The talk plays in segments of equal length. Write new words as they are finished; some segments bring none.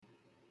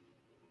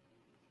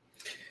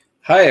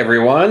Hi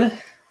everyone.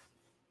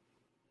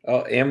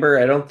 Oh, Amber,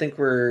 I don't think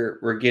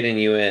we're getting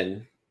you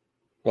in.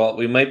 Well,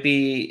 we might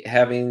be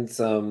having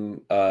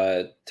some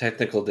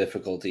technical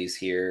difficulties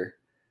here.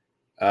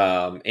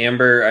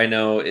 Amber, I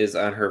know, is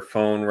on her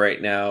phone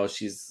right now.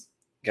 She's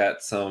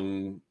got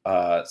some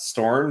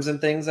storms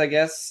and things, I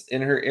guess,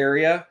 in her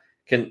area.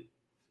 Can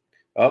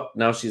Oh,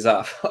 now she's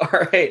off.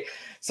 All right.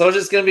 So it's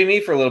just going to be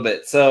me for a little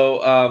bit. So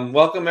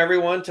welcome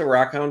everyone to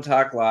Rockhound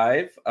Talk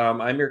Live.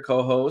 I'm your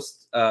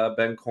co-host,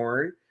 Ben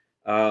Korn.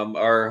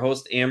 Our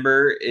host,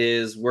 Amber,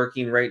 is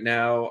working right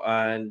now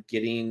on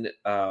getting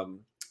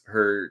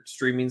her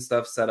streaming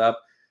stuff set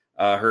up.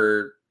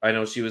 I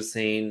know she was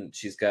saying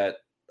she's got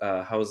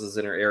houses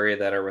in her area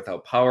that are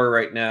without power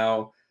right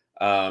now.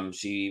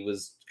 She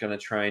was going to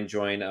try and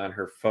join on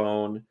her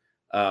phone.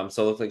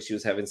 So it looked like she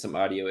was having some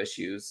audio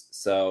issues.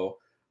 So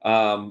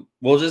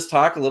we'll just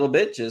talk a little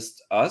bit,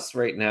 just us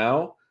right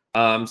now.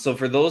 So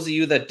for those of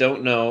you that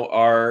don't know,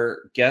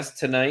 our guest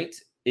tonight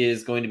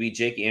is going to be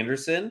Jake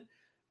Anderson.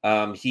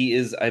 He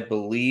is, I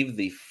believe,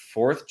 the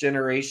fourth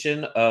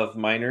generation of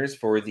miners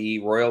for the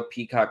Royal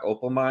Peacock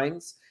Opal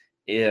Mines.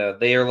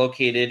 They are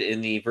located in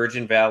the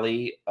Virgin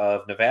Valley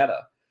of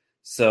Nevada.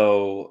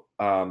 So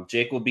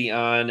Jake will be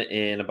on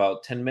in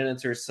about 10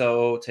 minutes or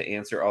so to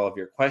answer all of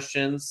your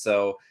questions.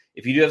 So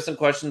if you do have some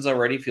questions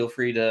already, feel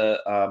free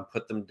to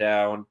put them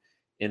down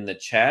in the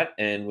chat.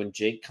 And when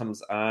Jake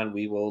comes on,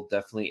 we will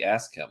definitely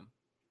ask him.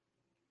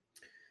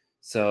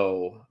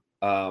 So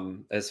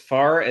as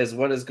far as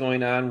what is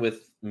going on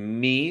with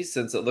me,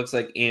 since it looks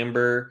like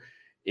Amber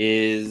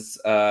is,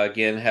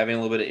 again, having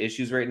a little bit of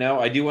issues right now,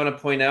 I do want to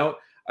point out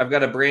I've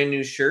got a brand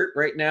new shirt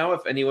right now.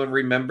 If anyone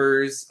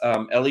remembers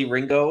Ellie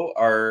Ringo,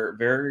 our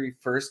very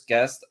first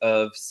guest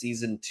of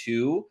season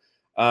 2,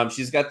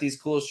 she's got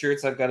these cool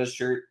shirts. I've got a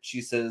shirt.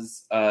 She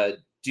says,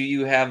 do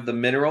you have the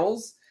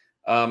minerals?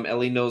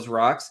 Ellie knows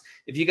rocks.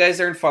 If you guys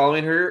aren't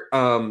following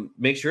her,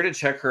 make sure to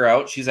check her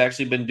out. She's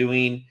actually been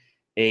doing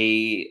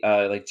a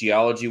like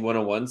Geology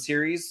 101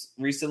 series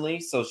recently.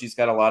 So she's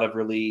got a lot of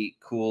really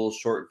cool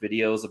short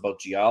videos about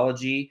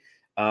geology.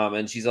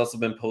 And she's also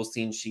been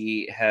posting,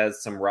 she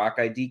has some rock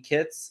ID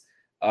kits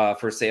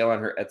for sale on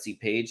her Etsy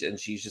page, and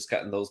she's just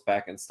gotten those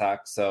back in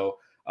stock. So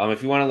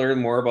if you want to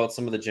learn more about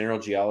some of the general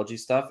geology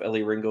stuff,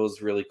 Ellie Ringo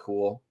is really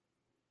cool.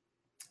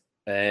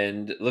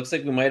 And it looks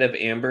like we might have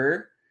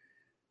Amber.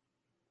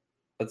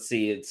 Let's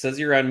see. It says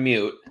you're on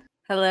mute.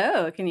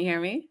 Hello, can you hear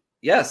me?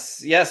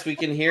 Yes, we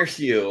can hear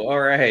you. All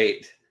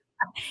right.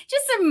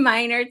 Just some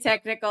minor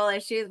technical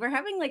issues. We're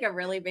having like a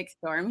really big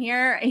storm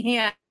here,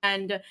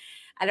 and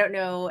I don't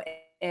know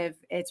if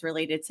it's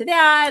related to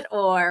that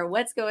or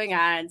what's going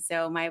on.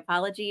 So my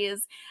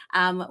apologies.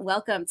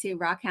 Welcome to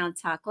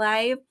Rockhound Talk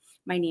Live.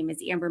 My name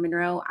is Amber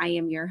Monroe. I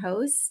am your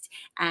host,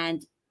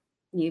 and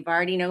you've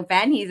already know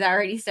Ben. He's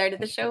already started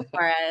the show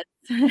for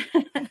us.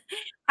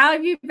 How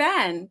have you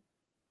been?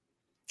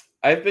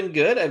 I've been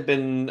good. I've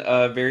been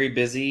very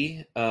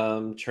busy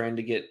trying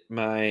to get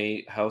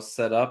my house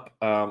set up.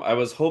 I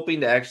was hoping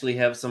to actually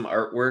have some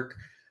artwork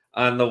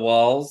on the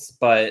walls,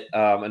 but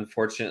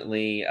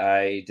unfortunately,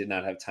 I did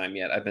not have time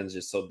yet. I've been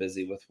just so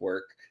busy with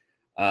work.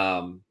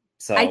 I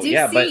So do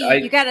yeah, but see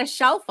you got a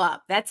shelf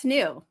up. That's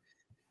new.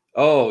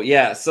 oh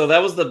yeah, so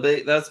that was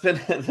that's been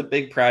the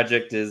big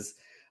project is,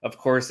 of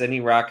course,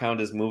 any rock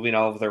hound is moving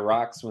all of their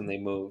rocks when they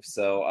move.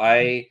 So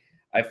I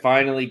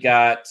finally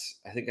got,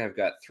 I think I've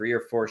got 3 or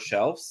 4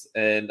 shelves,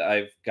 and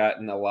I've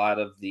gotten a lot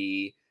of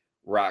the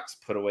rocks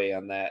put away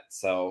on that.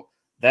 So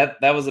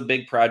that was a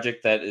big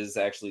project that is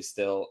actually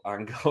still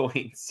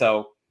ongoing.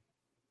 So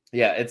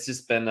yeah, it's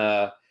just been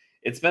a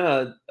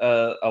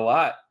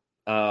lot.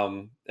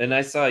 And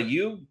I saw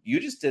you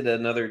just did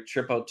another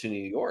trip out to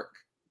New York.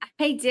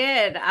 I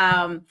did.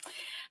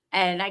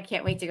 And I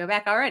can't wait to go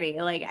back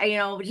already. Like,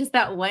 just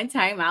that one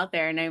time out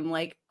there, and I'm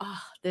like,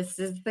 oh, this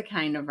is the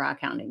kind of rock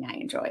hounding I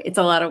enjoy. It's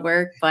a lot of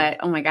work, but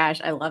oh my gosh,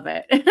 I love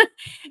it.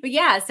 But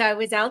yeah, so I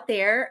was out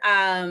there.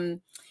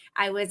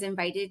 I was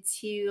invited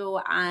to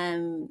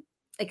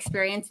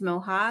experience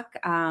Mohawk.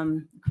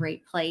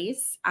 Great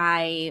place.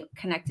 I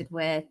connected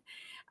with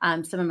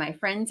some of my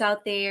friends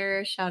out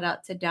there. Shout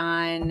out to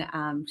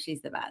Dawn.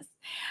 She's the best.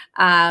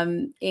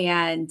 And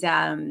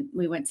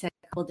we went to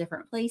a couple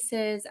different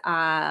places.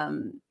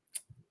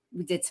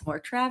 We did some more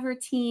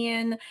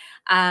travertine.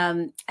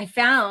 I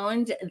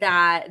found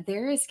that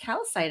there is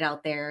calcite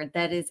out there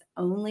that is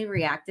only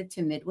reactive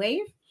to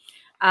midwave.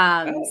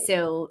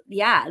 So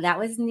yeah, that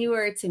was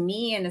newer to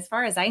me. And as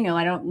far as I know,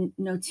 I don't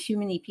know too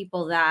many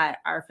people that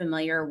are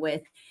familiar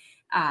with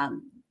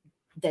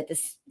that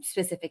this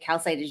specific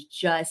calcite is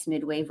just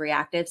midwave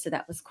reactive. So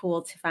that was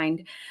cool to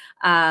find.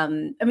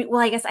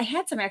 I guess I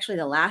had some actually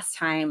the last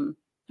time.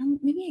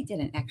 Maybe I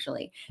didn't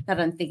actually, now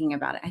that I'm thinking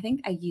about it. I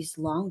think I used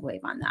long wave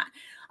on that.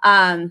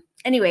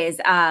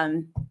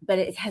 But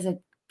it has a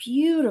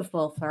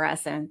beautiful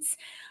fluorescence.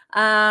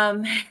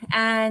 Um,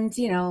 and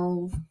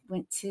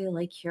went to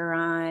Lake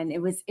Huron.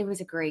 It was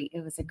a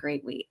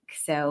great week.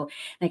 So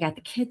I got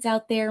the kids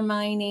out there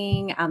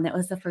mining. That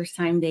was the first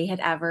time they had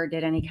ever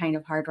did any kind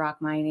of hard rock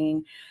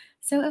mining.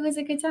 So it was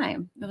a good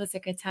time. It was a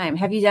good time.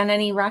 Have you done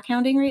any rock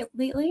hounding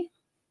lately?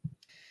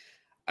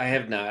 I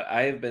have not.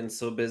 I have been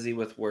so busy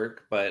with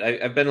work, but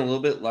I've been a little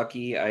bit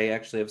lucky. I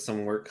actually have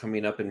some work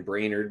coming up in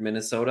Brainerd,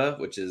 Minnesota,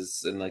 which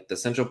is in like the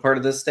central part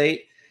of the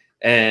state.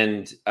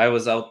 And I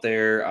was out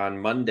there on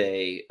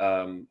Monday,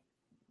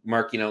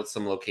 marking out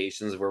some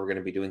locations where we're going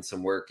to be doing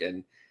some work.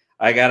 And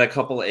I got a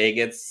couple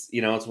agates.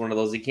 It's one of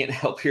those you can't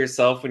help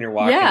yourself when you're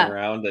walking Yeah.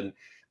 around and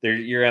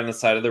you're on the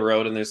side of the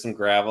road and there's some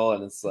gravel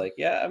and it's like,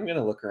 yeah, I'm going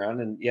to look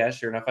around. And yeah,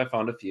 sure enough, I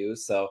found a few.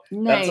 So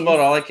that's about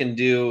all I Nice. can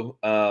do.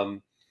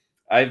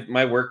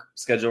 My work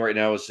schedule right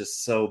now is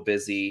just so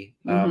busy.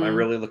 I'm Mm-hmm.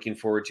 really looking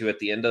forward to at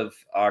the end of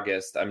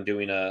August. I'm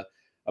doing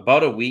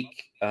about a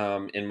week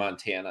in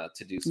Montana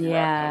to do some rock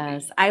Yes,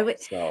 hounding. I would.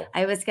 So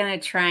I was gonna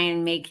try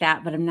and make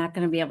that, but I'm not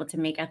gonna be able to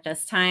make it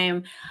this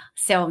time.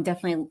 So I'm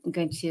definitely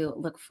going to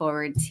look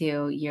forward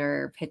to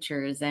your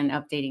pictures and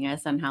updating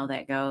us on how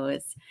that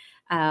goes.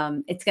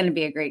 It's going to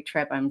be a great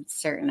trip. I'm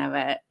certain of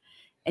it.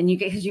 And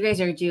because you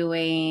guys are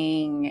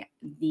doing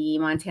the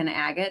Montana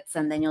agates,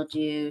 and then you'll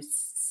do.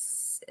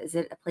 Is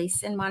it a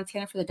place in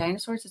Montana for the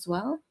dinosaurs as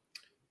well?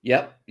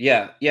 yep,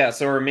 yeah.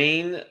 So our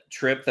main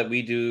trip that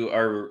we do,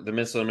 the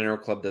Minnesota Mineral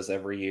Club does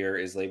every year,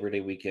 is Labor Day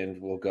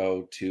weekend. We'll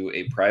go to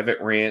a private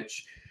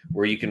ranch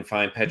where you can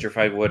find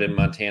petrified wood and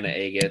Montana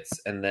agates,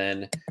 and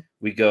then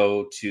we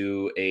go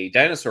to a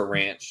dinosaur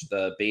ranch,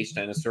 the Base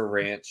Dinosaur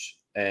Ranch,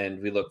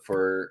 and we look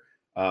for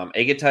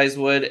agatized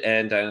wood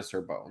and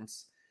dinosaur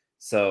bones.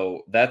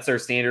 So that's our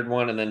standard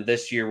one, and then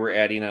this year we're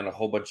adding on a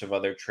whole bunch of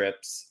other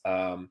trips.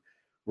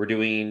 We're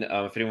doing,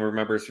 if anyone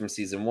remembers from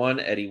season one,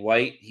 Eddie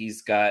White,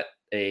 he's got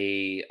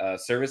a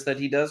service that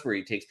he does where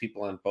he takes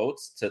people on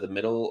boats to the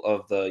middle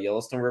of the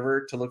Yellowstone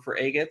River to look for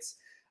agates.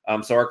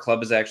 So our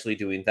club is actually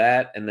doing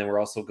that, and then we're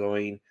also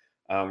going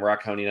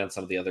rock hounding on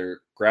some of the other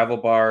gravel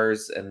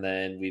bars, and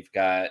then we've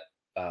got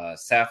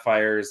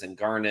sapphires and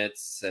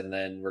garnets, and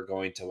then we're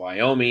going to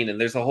Wyoming, and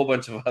there's a whole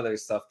bunch of other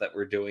stuff that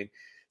we're doing.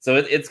 So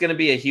it's going to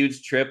be a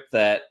huge trip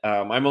that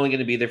I'm only going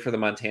to be there for the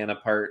Montana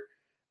part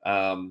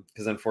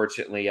because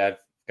unfortunately I've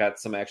got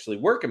some actually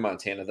work in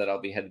Montana that I'll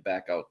be headed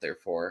back out there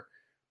for.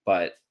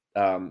 But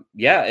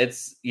yeah,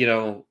 it's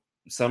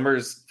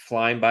summer's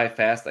flying by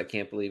fast. I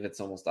can't believe it's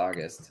almost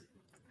August.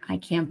 I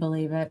can't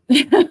believe it.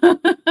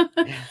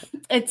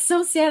 It's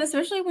so sad,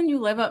 especially when you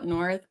live up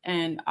north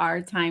and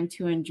our time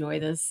to enjoy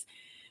this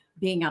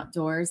being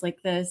outdoors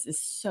like this is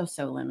so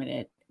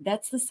limited.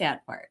 That's the sad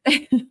part.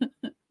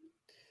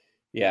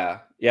 Yeah,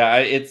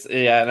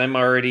 and I'm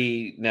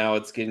already now.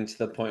 It's getting to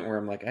the point where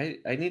I'm like,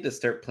 I need to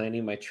start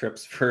planning my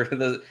trips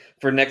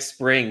for next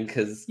spring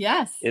because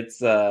Yes. it's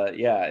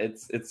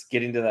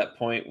getting to that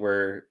point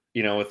where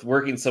with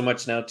working so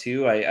much now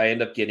too, I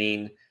end up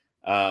getting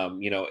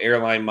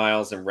airline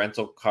miles and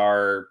rental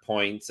car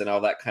points and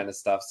all that kind of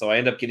stuff. So I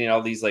end up getting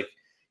all these like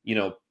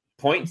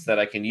points that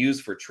I can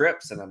use for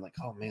trips, and I'm like,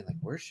 oh man, like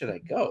where should I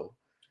go?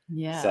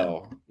 Yeah.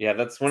 So yeah, So many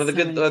that's one of the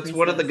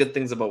places. good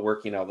things about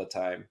working all the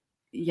time.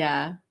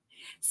 Yeah.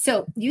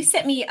 So you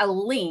sent me a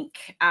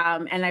link,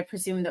 and I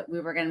presume that we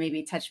were going to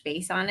maybe touch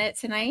base on it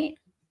tonight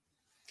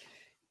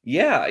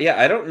Yeah.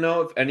 I don't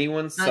know if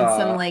anyone on some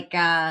saw. like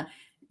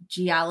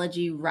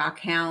geology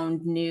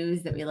rockhound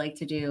news that we like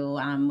to do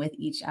with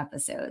each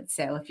episode.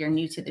 So if you're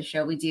new to the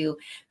show,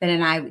 Ben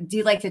and I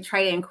do like to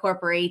try to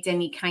incorporate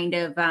any kind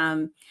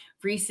of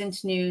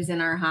recent news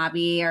in our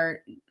hobby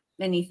or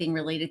anything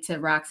related to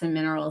rocks and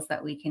minerals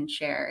that we can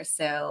share.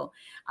 So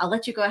I'll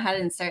let you go ahead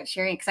and start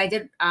sharing because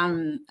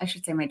I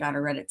should say my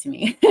daughter read it to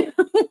me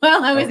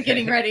while I was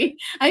getting Okay. ready.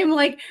 I'm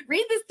like,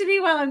 read this to me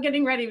while I'm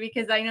getting ready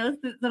because I know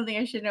this is something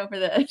I should know for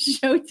the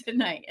show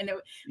tonight. And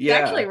it's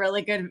actually a Yeah.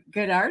 really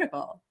good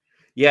article.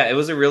 Yeah, it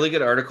was a really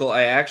good article.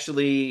 I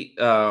actually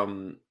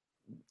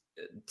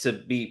to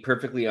be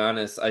perfectly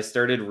honest, I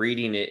started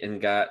reading it and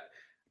got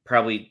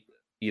probably,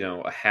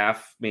 a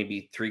half,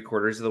 maybe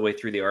three-quarters of the way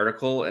through the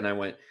article, and I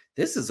went,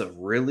 this is a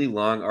really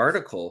long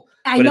article,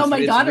 I but know it's my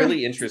it's daughter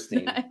really has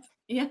interesting. that.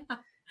 Yeah.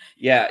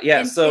 Yeah.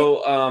 And it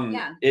So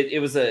yeah.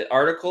 it was an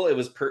article. It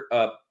was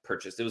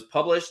purchased. It was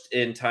published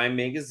in Time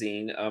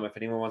Magazine. If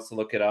anyone wants to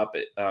look it up,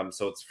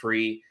 so it's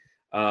free.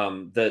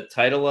 The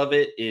title of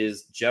it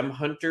is "Gem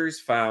Hunters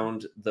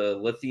Found the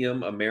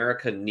Lithium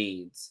America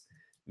Needs.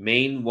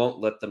 Maine won't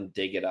let them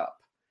dig it up."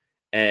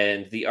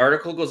 And the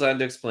article goes on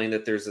to explain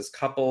that there's this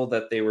couple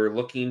that they were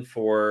looking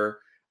for.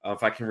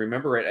 If I can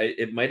remember right,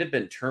 it might have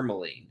been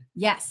tourmaline,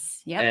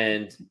 Yes. Yep.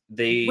 and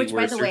they Which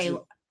by were the way, searching.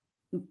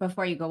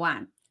 before you go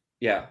on,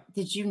 Yeah.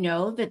 did you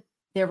know that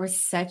there was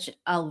such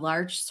a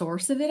large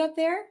source of it up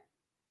there?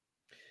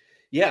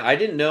 Yeah, I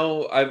didn't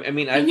know. I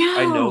mean, I I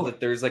know know. that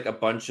there's like a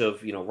bunch of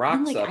I'm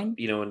rocks like, up I in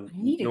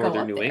need to go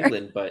northern up New there.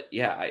 England, but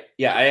yeah,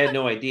 I had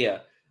no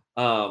idea.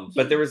 But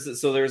Yeah. there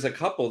was a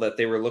couple that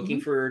they were looking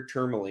Mhm. for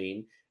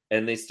tourmaline,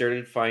 and they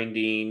started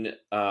finding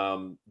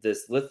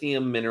this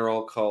lithium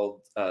mineral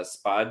called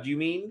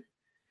spodumene,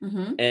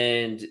 Mm-hmm.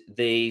 and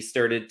they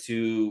started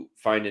to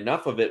find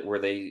enough of it where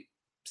they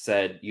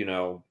said,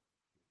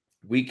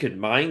 we could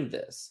mine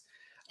this.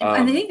 And I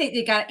Um, think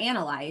they got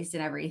analyzed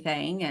and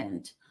everything,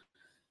 and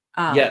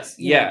yes,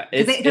 yeah,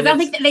 because it's I and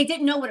don't it's think they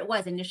didn't know what it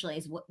was initially,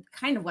 is what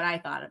kind of what I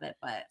thought of it,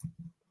 but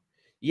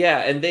yeah,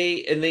 and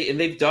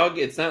they've dug.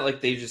 It's not like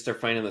they just are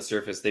finding the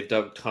surface. They've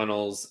dug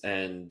tunnels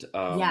and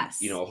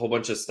yes, a whole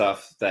bunch of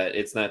stuff, that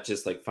it's not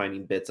just like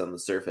finding bits on the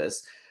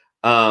surface.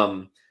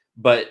 Um,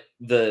 but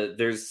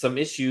there's some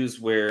issues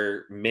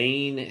where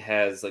Maine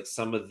has like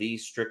some of the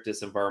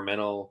strictest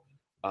environmental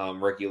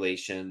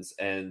regulations,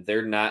 and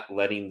they're not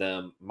letting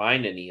them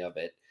mine any of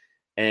it.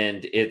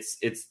 And it's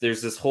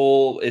there's this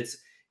whole it's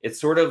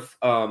sort of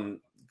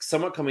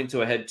somewhat coming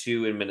to a head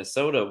too in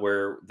Minnesota,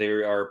 where they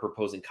are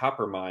proposing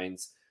copper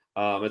mines.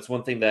 It's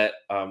one thing that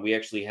we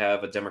actually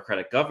have a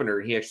Democratic governor,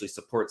 and he actually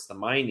supports the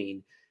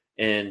mining.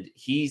 And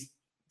he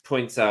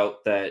points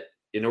out that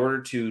in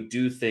order to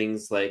do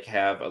things like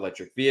have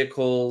electric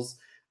vehicles,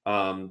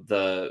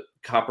 the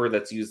copper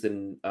that's used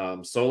in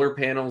solar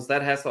panels,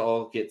 that has to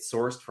all get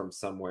sourced from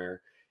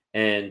somewhere.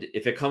 And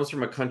if it comes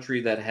from a country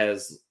that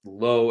has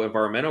low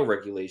environmental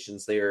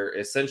regulations, they are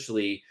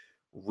essentially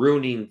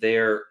ruining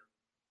their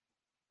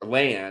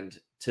land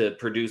to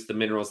produce the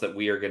minerals that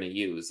we are going to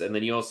use. And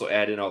then you also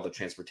add in all the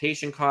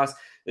transportation costs.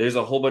 There's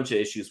a whole bunch of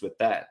issues with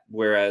that.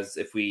 Whereas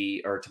if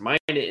we are to mine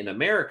it in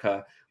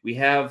America, we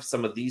have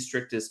some of the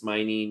strictest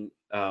mining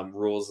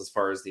rules as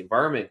far as the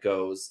environment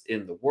goes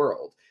in the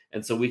world.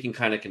 And so we can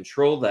kind of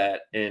control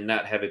that and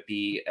not have it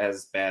be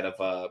as bad of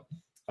a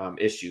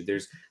issue.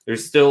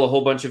 There's still a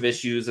whole bunch of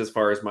issues as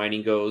far as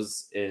mining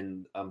goes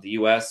in the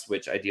U.S.,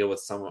 which I deal with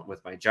somewhat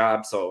with my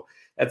job. So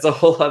that's a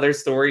whole other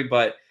story.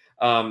 But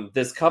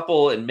this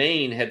couple in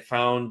Maine had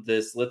found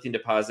this lithium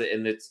deposit,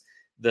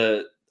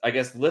 and I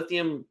guess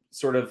lithium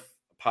sort of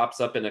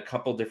pops up in a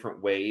couple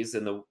different ways,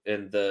 and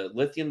the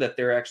lithium that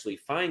they're actually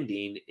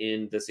finding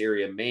in this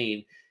area of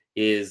Maine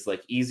is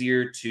like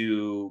easier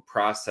to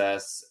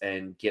process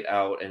and get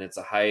out, and it's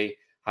a high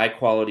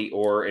quality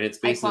ore, and it's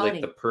high basically like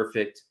the quality.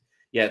 perfect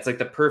it's like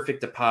the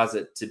perfect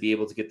deposit to be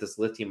able to get this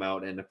lithium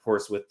out. And of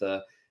course, with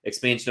the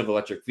expansion of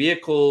electric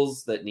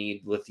vehicles that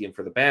need lithium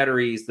for the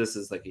batteries, this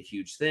is like a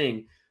huge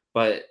thing.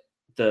 But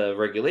the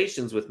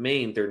regulations with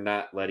Maine, they're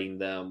not letting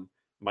them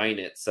mine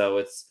it. So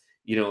it's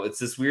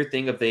this weird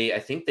thing of I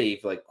think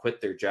they've like quit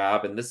their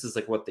job, and this is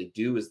like what they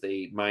do is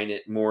they mine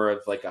it more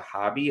of like a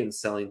hobby and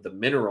selling the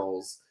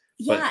minerals.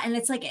 Yeah, But and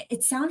it's like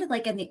it sounded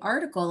like in the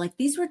article, like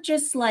these were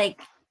just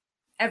like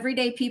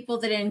everyday people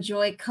that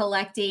enjoy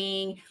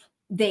collecting.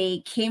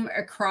 They came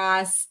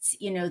across,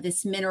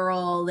 this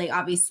mineral. They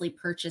obviously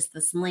purchased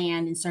this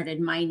land and started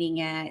mining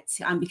it,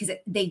 because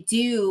they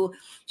do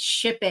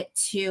ship it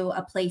to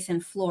a place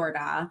in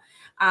Florida,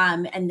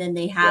 and then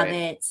they have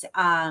right.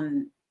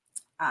 it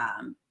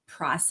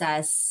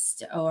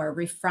processed or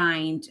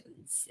refined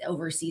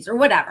overseas or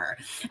whatever.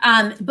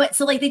 But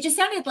so like they just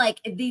sounded like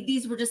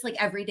these were just like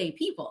everyday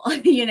people.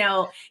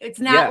 It's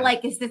not Yeah.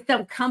 like it's just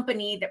some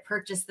company that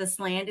purchased this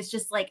land. It's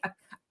just like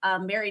a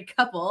married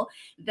couple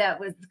that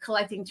was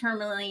collecting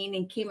tourmaline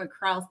and came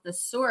across the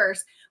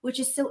source, which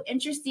is so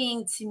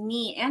interesting to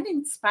me and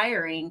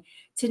inspiring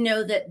to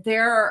know that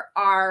there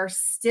are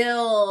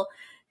still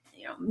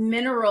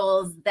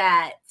minerals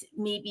that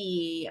may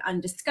be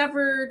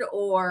undiscovered,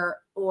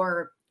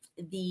 or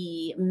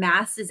the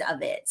masses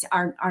of it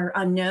are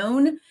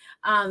unknown,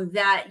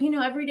 that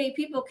everyday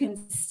people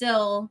can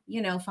still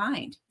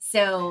find.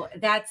 So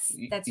that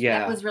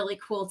Yeah. was really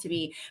cool to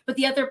me. But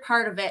the other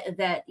part of it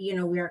that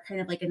we are kind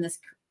of like in this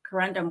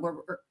conundrum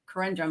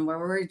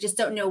where we just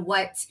don't know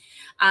what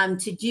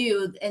to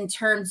do in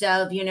terms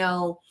of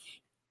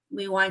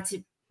we want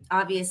to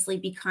obviously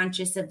be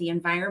conscious of the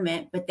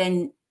environment, but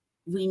then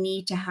we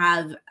need to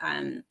have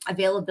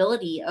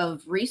availability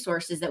of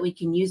resources that we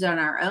can use on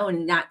our own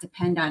and not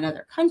depend on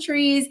other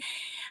countries.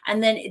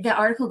 And then the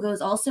article goes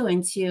also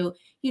into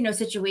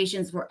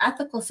situations where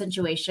ethical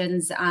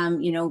situations,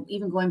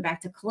 even going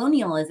back to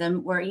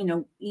colonialism, where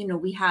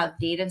we have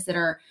natives that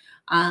are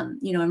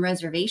in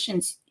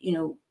reservations,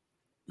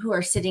 who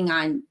are sitting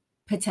on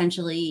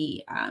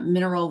potentially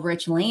mineral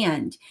rich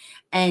land.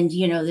 And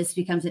this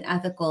becomes an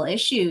ethical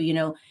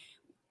issue.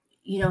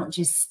 You don't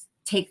just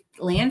take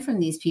land from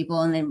these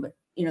people and then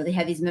they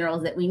have these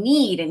minerals that we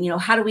need,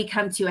 and how do we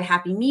come to a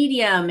happy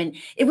medium? And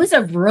it was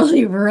a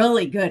really,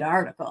 really good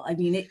article. I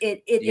mean,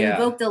 it Yeah.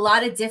 invoked a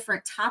lot of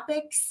different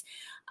topics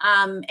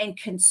and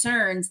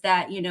concerns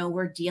that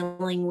we're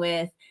dealing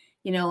with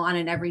on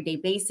an everyday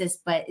basis.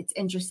 But it's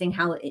interesting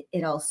how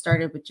it all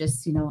started with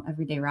just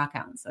everyday rock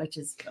hounds, which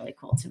is really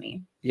cool to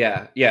me.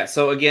 Yeah.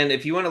 So again,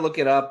 if you want to look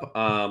it up,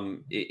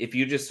 if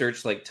you just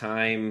search like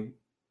Time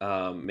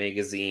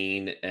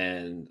magazine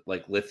and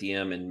like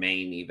lithium and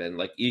Maine, even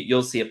like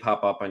you'll see it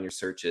pop up on your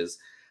searches.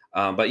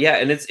 But yeah,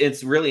 and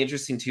it's really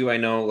interesting too. I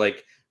know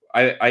like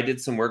I did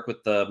some work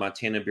with the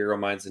Montana Bureau of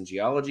Mines and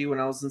Geology when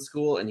I was in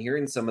school, and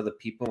hearing some of the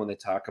people when they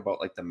talk about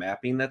like the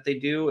mapping that they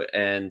do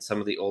and some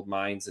of the old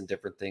mines and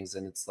different things,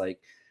 and it's like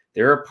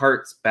there are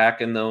parts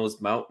back in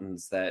those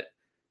mountains that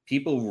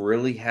people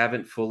really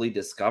haven't fully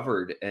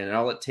discovered, and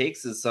all it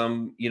takes is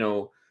some,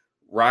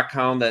 rock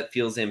hound that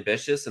feels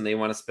ambitious and they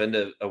want to spend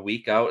a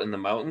week out in the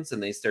mountains,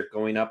 and they start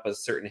going up a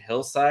certain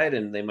hillside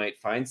and they might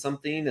find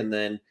something, and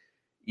then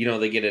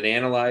they get it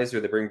analyzed or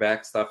they bring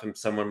back stuff and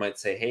someone might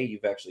say, hey,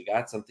 you've actually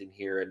got something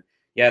here. And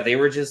yeah, they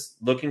were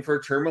just looking for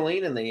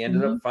tourmaline and they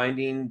ended up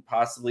finding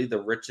possibly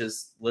the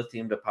richest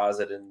lithium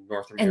deposit in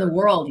North America. In the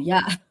world.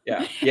 Yeah.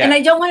 Yeah. And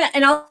I don't want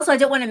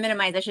to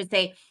minimize, I should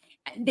say,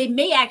 they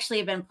may actually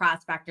have been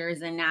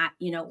prospectors and not,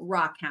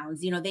 rock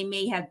hounds. They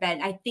may have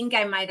been, I think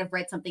I might have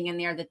read something in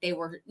there that they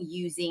were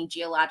using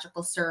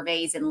geological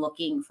surveys and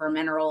looking for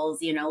minerals,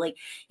 they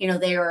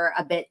were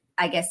a bit,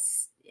 I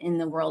guess, in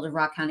the world of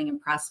rock hounding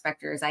and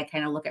prospectors. I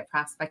kind of look at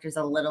prospectors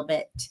a little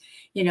bit,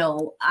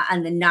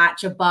 on the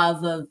notch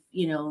above of,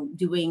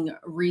 doing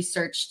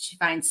research to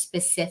find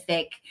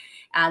specific,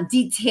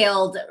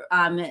 detailed,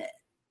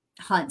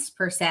 hunts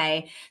per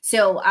se.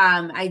 So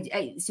I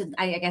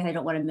guess I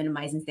don't want to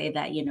minimize and say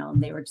that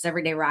they were just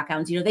everyday rock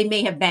hounds. They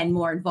may have been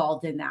more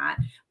involved in that,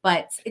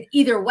 but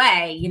either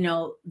way,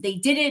 they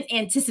didn't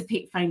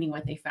anticipate finding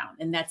what they found,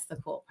 and that's the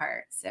cool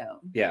part. So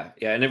yeah,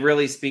 and it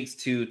really speaks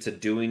to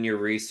doing your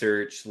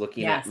research,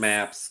 looking at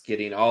maps,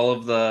 getting all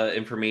of the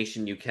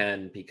information you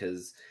can,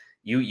 because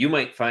you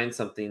might find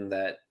something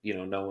that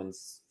no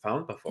one's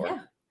found before.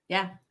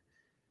 Yeah.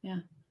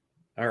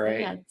 All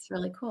right. Yeah, it's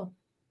really cool.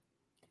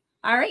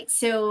 All right,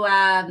 so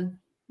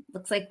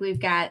looks like we've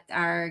got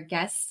our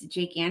guest,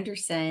 Jake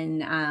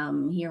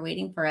Anderson, here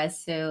waiting for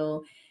us.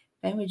 So,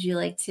 Ben, would you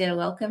like to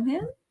welcome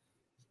him?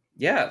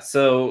 Yeah,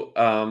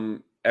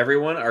 so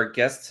everyone, our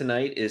guest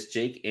tonight is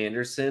Jake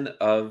Anderson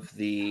of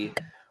the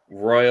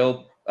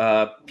Royal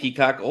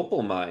Peacock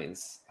Opal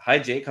Mines. Hi,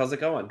 Jake. How's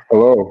it going?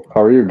 Hello.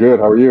 How are you? Good.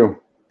 How are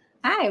you?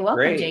 Hi, welcome,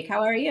 Great. Jake.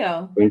 How are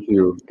you? Thank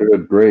you.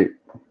 Good. Great.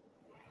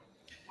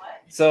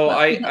 So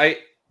I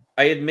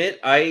admit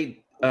I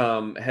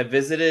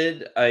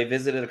visited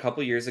a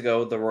couple years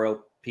ago the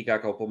Royal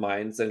Peacock Opal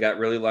Mines and got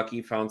really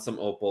lucky, found some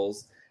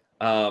opals.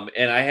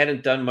 And I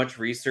hadn't done much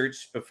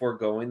research before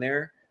going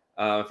there.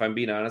 If I'm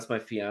being honest, my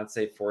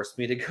fiance forced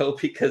me to go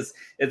because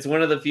it's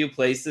one of the few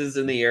places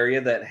in the area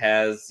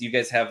that you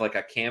guys have like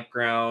a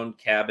campground,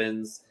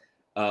 cabins,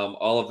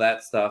 all of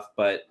that stuff.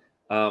 But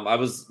I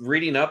was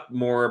reading up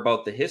more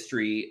about the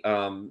history,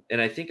 and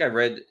I think I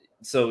read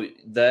so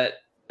that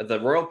the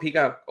Royal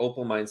Peacock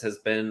Opal Mines has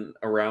been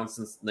around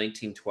since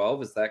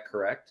 1912. Is that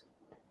correct?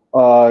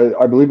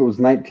 I believe it was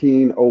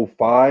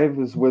 1905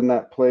 is when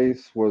that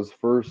place was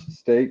first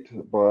staked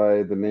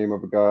by the name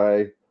of a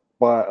guy,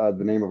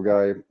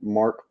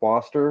 Mark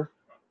Foster,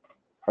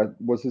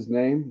 was his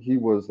name. He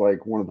was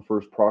like one of the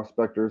first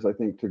prospectors, I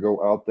think, to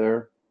go out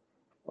there.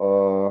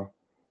 So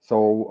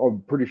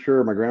I'm pretty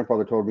sure my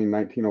grandfather told me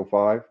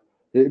 1905.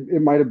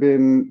 It might have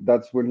been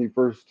that's when he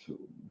first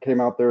came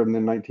out there, and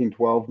then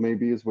 1912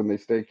 maybe is when they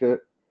staked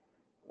it.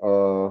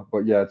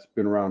 But yeah, it's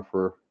been around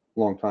for a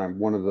long time.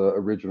 One of the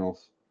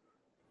originals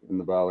in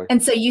the valley.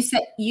 And so you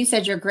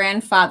said your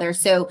grandfather.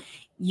 So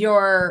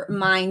your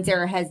mine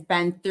there has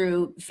been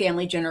through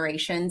family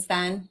generations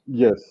then?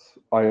 Yes,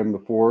 I am the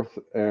fourth,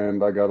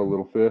 and I got a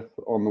little fifth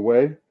on the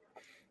way.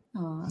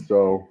 Aww.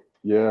 So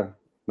yeah,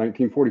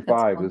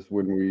 1945 cool. Is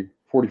when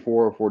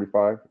 44 or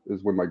 45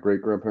 is when my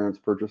great grandparents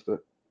purchased it.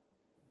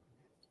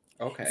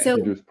 Okay. So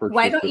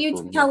why don't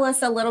you tell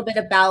us a little bit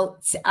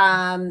about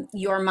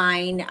your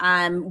mine,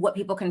 what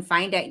people can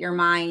find at your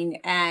mine,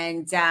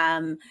 and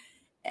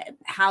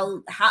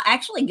how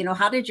actually,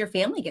 how did your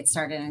family get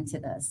started into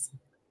this?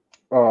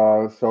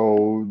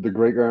 So the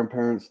great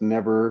grandparents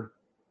never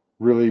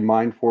really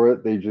mined for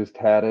it. They just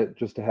had it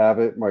just to have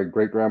it. My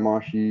great grandma,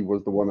 she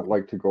was the one that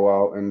liked to go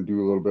out and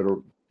do a little bit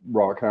of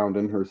rock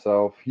hounding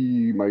herself.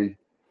 My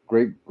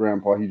great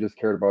grandpa, he just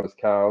cared about his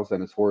cows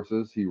and his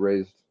horses. He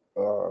raised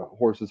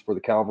horses for the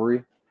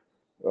cavalry.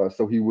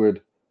 So he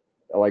would,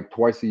 like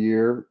twice a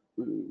year,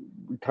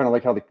 kind of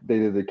like how they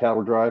did the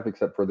cattle drive,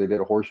 except for they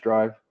did a horse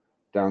drive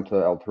down to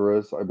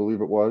Alturas, I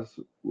believe it was,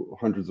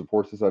 hundreds of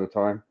horses at a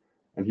time.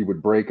 And he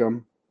would break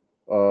them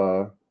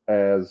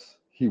as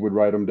he would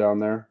ride them down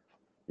there.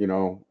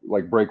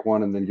 Like break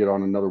one and then get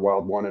on another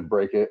wild one and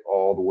break it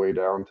all the way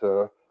down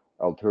to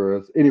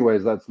Alturas.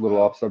 Anyways, that's a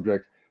little off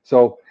subject.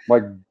 So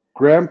my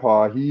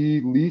grandpa,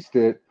 he leased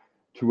it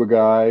to a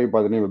guy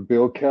by the name of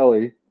Bill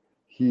Kelly.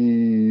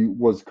 He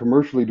was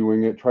commercially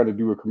doing it, trying to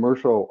do a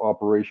commercial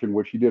operation,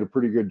 which he did a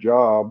pretty good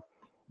job,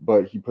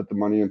 but he put the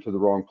money into the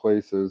wrong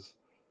places.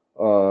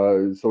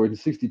 So in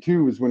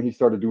 62 is when he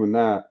started doing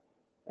that.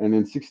 And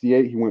in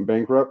 68, he went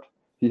bankrupt.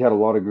 He had a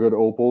lot of good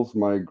opals.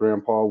 My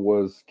grandpa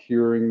was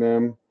curing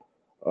them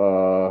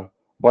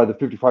by the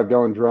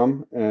 55-gallon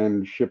drum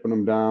and shipping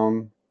them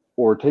down,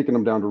 or taking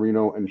them down to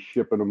Reno and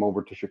shipping them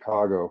over to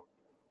Chicago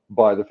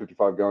by the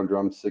 55-gallon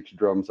drum, 6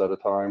 drums at a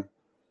time,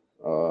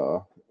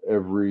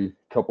 every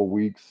couple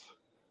weeks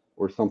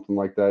or something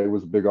like that. It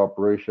was a big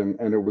operation,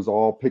 and it was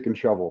all pick and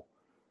shovel.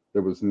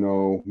 There was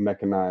no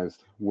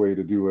mechanized way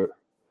to do it,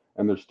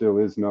 and there still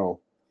is no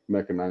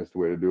mechanized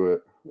way to do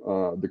it.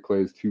 The clay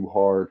is too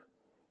hard.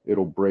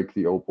 It'll break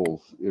the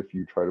opals if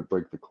you try to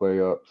break the clay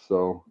up.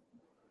 So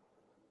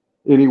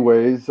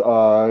anyways,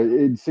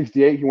 in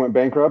 '68 he went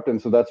bankrupt,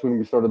 and so that's when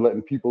we started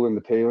letting people in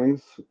the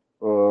tailings.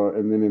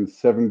 And then in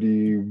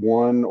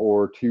 '71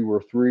 or '2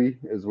 or '3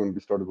 is when we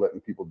started letting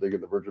people dig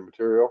in the virgin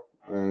material,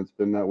 and it's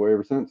been that way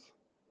ever since.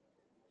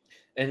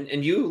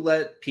 And you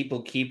let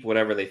people keep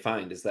whatever they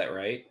find, is that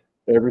right?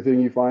 Everything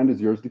you find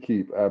is yours to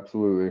keep.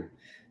 Absolutely.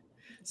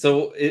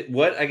 So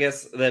what, I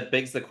guess that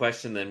begs the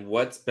question then,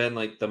 what's been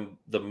like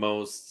the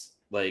most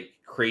like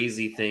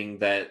crazy thing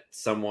that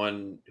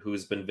someone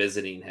who's been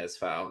visiting has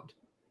found?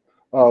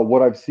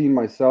 What I've seen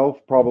myself,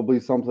 probably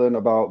something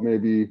about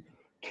maybe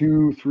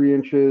 2, 3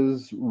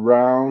 inches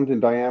round in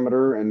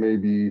diameter and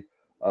maybe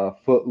a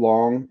foot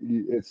long.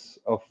 It's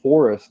a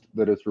forest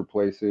that it's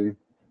replacing.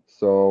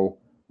 So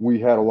we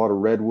had a lot of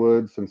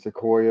redwoods and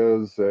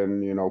sequoias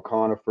and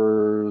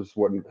conifers,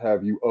 what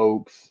have you,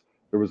 oaks.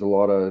 There was a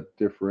lot of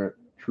different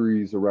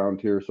trees around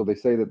here. So they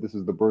say that this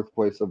is the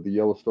birthplace of the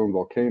Yellowstone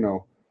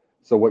volcano.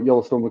 So what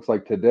Yellowstone looks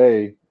like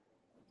today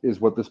is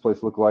what this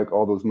place looked like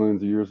all those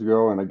millions of years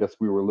ago. And I guess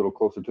we were a little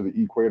closer to the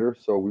equator,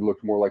 so we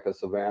looked more like a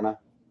savanna.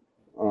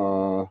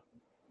 Uh,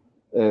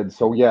 and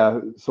so, yeah,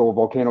 so a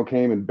volcano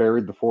came and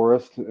buried the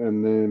forest,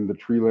 and then the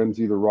tree limbs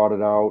either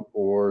rotted out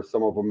or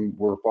some of them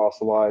were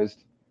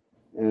fossilized.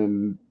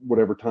 And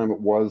whatever time it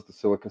was, the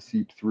silica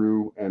seeped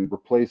through and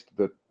replaced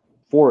the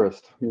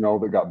forest,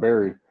 that got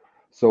buried.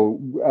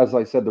 So, as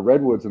I said, the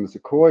redwoods and the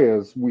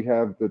sequoias, we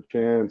have the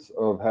chance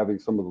of having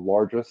some of the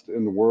largest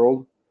in the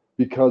world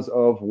because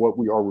of what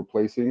we are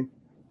replacing.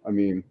 I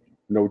mean,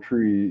 no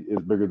tree is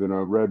bigger than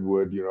a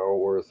redwood,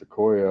 or a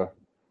sequoia.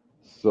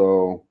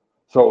 So,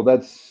 so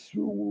that's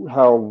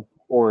how,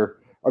 or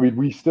I mean,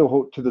 we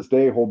still to this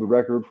day hold the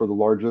record for the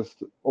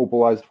largest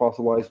opalized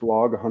fossilized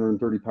log,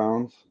 130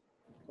 pounds.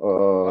 Uh,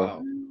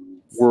 Wow.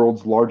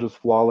 World's largest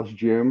flawless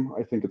gem.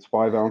 I think it's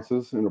 5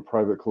 ounces in a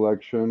private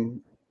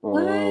collection.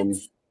 What?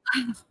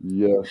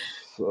 Yes,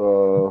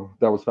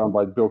 that was found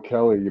by Bill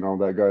Kelly,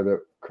 that guy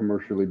that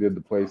commercially did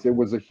the place. It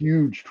was a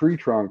huge tree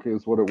trunk,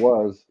 is what it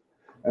was.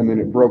 And then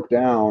it broke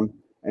down,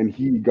 and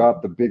he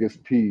got the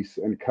biggest piece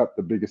and cut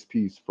the biggest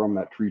piece from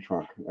that tree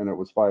trunk. And it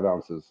was 5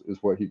 ounces, is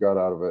what he got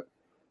out of it.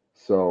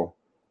 So,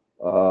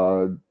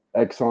 uh,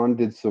 Exxon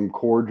did some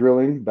core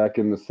drilling back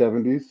in the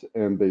 '70s,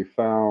 and they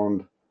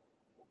found,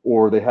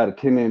 or they had a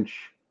 10-inch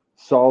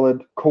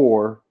solid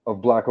core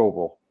of black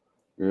opal,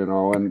 and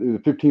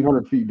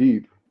 1,500 feet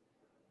deep,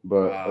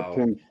 but a Wow.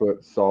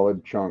 10-foot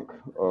solid chunk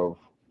of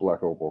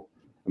black opal.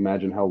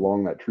 Imagine how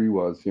long that tree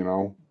was,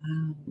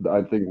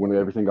 I think when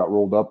everything got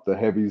rolled up, the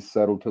heavies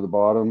settled to the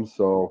bottom.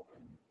 So,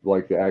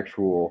 like the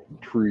actual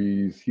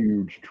trees,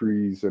 huge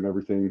trees and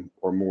everything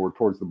are more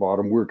towards the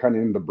bottom. We're kind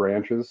of in the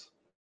branches.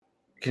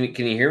 Can you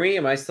hear me?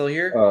 Am I still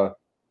here?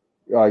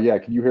 Yeah,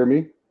 can you hear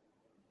me?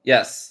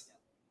 Yes.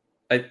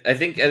 I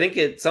think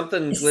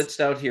something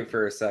glitched out here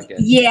for a second.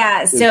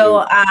 Yeah.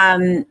 So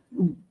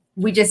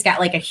we just got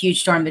like a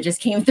huge storm that just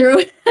came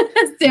through.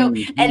 So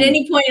at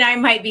any point I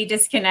might be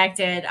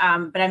disconnected.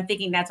 But I'm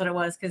thinking that's what it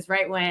was, because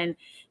right when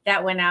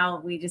that went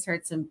out, we just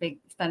heard some big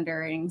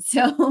thundering.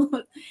 So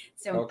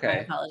Okay. my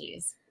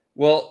apologies.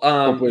 Well,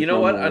 Hopefully you know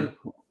what? more.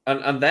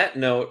 On that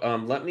note,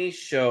 let me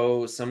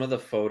show some of the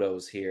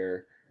photos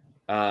here.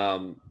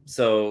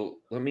 So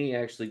let me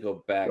actually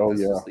go back. Oh,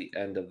 This yeah. was the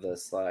end of the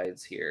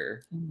slides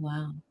here.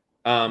 Wow.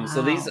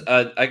 So these,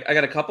 I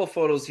got a couple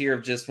photos here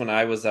of just when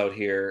I was out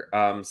here.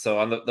 So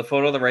on the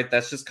photo on the right,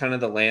 that's just kind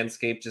of the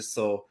landscape, just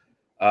so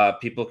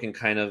people can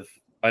kind of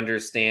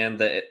understand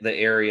the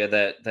area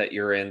that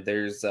you're in.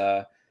 There's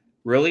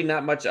really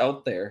not much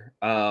out there.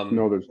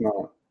 No, there's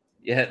not.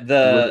 Yeah,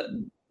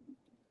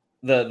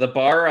 the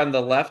bar on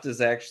the left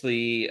is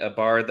actually a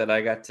bar that I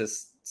got to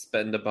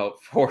spend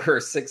about 4 or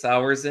 6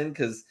 hours in,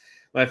 because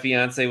my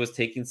fiance was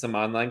taking some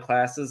online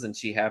classes and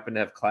she happened to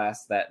have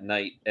class that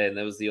night, and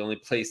it was the only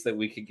place that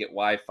we could get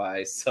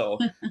Wi-Fi. So,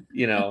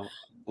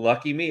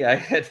 lucky me, I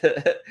got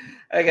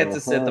to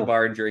sit at the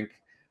bar and drink.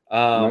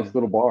 Nice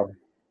little bar.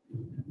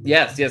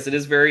 Yes, it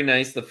is very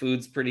nice. The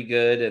food's pretty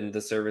good and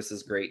the service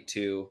is great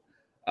too.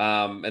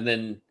 And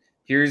then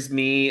here's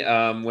me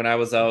when I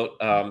was out.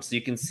 So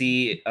you can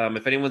see,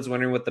 if anyone's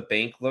wondering what the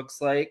bank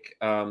looks like,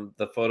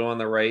 the photo on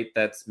the right,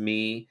 that's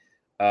me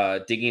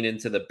digging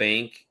into the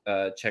bank,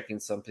 checking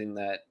something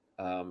that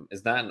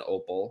is not an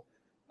opal.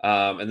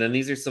 And then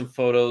these are some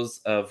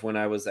photos of when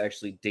I was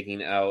actually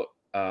digging out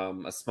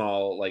a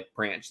small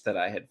branch that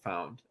I had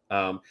found.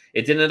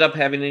 It didn't end up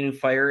having any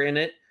fire in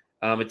it.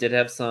 It did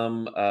have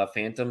some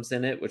phantoms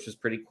in it, which was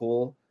pretty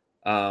cool.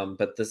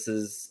 But this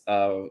is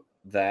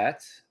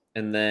that.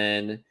 And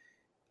then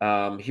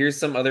here's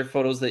some other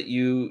photos that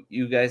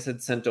you guys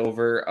had sent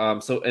over.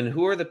 And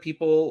who are the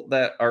people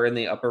that are in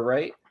the upper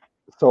right?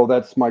 So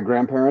that's my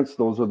grandparents.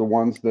 Those are the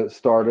ones that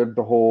started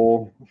the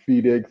whole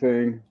feed egg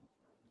thing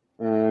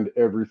and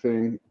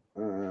everything.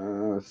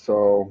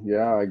 So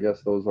yeah, I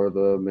guess those are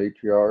the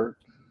matriarchs,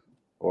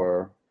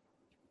 or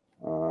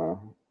uh,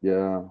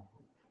 yeah,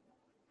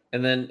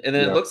 And then it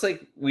yeah. looks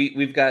like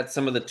we've got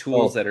some of the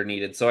tools Oh, that are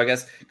needed. So I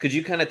guess could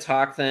you kind of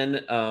talk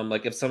then,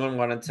 like if someone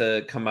wanted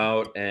to come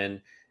out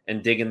and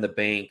dig in the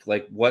bank,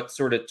 like what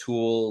sort of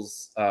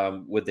tools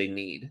would they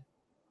need?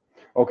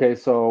 okay.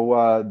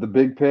 So the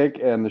big pick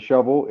and the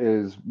shovel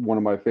is one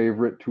of my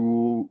favorite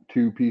two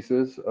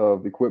pieces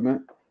of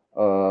equipment.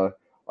 Uh,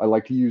 I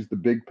like to use the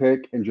big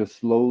pick and just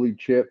slowly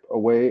chip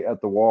away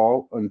at the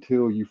wall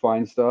until you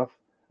find stuff.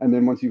 And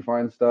then once you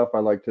find stuff, I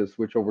like to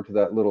switch over to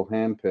that little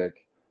hand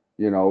pick.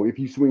 You know, if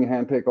you swing a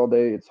hand pick all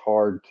day, it's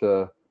hard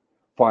to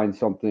find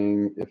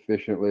something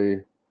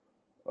efficiently.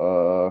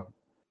 Uh,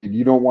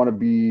 you don't want to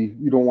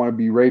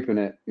be raping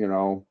it. You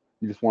know,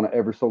 you just want to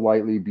ever so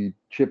lightly be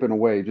chipping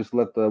away. Just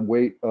let the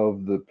weight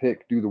of the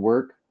pick do the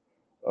work,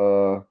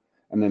 uh,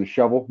 and then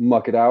shovel,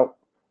 muck it out.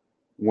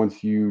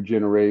 Once you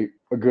generate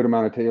a good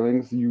amount of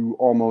tailings, you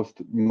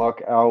almost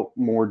muck out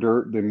more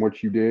dirt than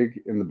what you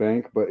dig in the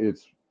bank. But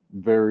it's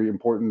very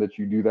important that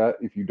you do that.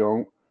 If you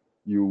don't,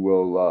 you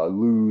will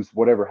lose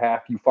whatever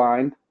half you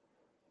find,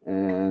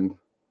 and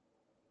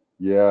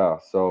yeah,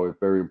 so it's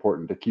very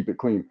important to keep it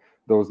clean.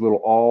 Those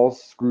little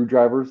awls,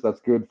 screwdrivers,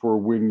 that's good for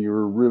when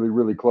you're really,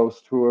 really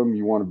close to them.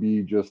 You want to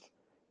be just,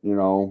 you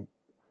know,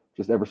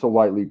 just ever so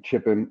lightly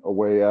chipping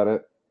away at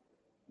it.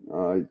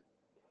 Uh,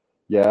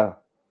 yeah.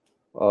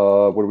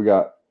 What do we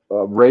got?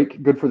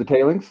 Rake, good for the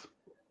tailings.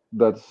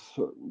 That's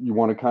you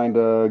want to kind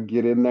of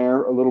get in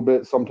there a little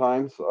bit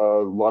sometimes. A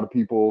lot of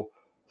people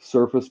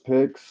surface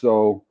pick,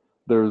 so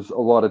there's a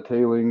lot of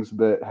tailings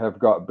that have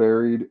got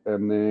buried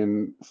and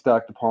then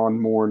stacked upon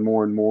more and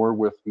more and more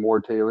with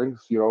more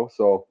tailings.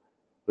 So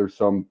there's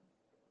some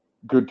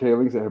good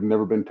tailings that have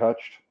never been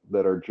touched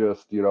that are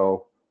just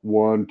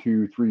 1,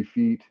 2, 3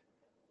 feet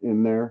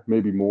in there,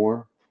 maybe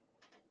more,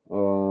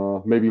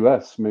 maybe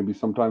less. Maybe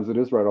sometimes it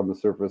is right on the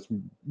surface.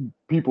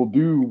 People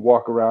do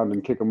walk around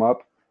and kick them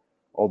up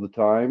all the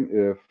time.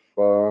 If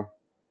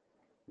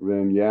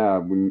then yeah,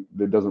 when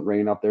it doesn't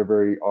rain out there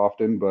very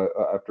often, but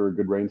after a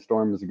good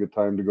rainstorm is a good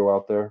time to go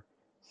out there.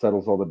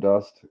 Settles all the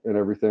dust and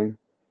everything.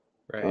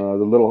 Right. The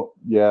little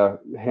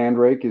hand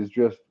rake is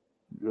just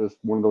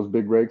one of those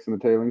big rakes in the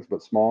tailings,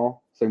 but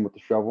small. Same with the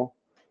shovel.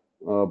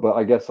 But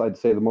I guess I'd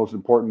say the most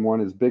important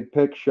one is big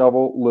pick,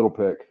 shovel, little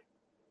pick.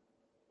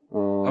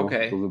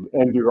 Okay.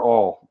 And your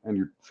awl and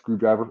your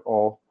screwdriver,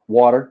 all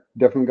water.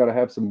 Definitely got to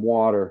have some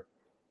water.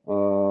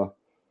 Uh,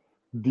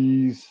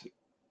 these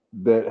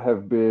that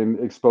have been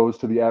exposed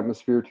to the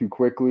atmosphere too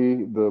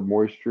quickly, the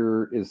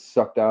moisture is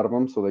sucked out of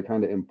them, so they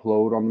kind of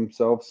implode on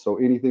themselves. So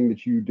anything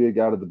that you dig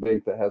out of the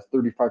bank that has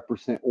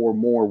 35% or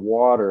more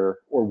water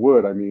or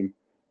wood, I mean,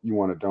 you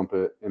want to dump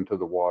it into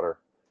the water.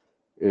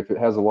 If it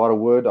has a lot of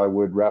wood, I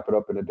would wrap it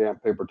up in a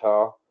damp paper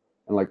towel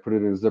and like put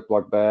it in a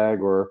Ziploc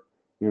bag or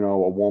a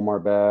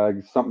Walmart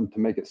bag, something to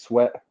make it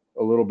sweat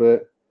a little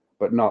bit,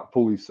 but not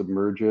fully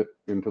submerge it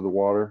into the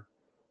water.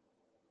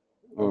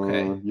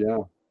 Okay. Yeah.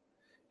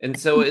 And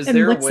so is And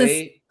there a what's this?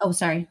 way? Oh,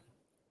 sorry.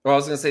 Well, I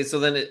was gonna say, so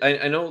then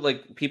I know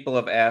like people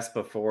have asked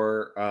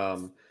before,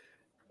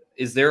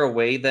 is there a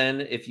way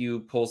then if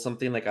you pull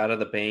something like out of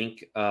the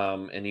bank,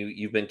 and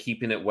you've been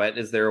keeping it wet,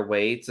 is there a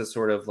way to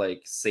sort of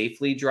like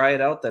safely dry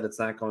it out that it's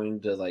not going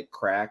to like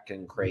crack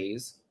and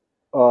craze?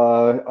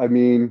 I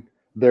mean,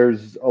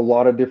 there's a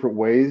lot of different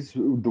ways.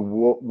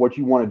 What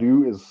you want to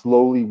do is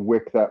slowly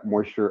wick that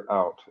moisture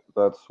out.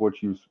 That's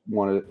what you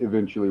want to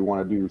eventually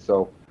want to do.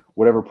 So,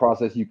 whatever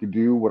process you could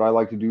do, what I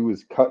like to do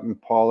is cut and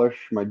polish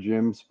my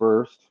gems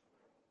first,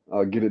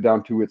 get it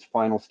down to its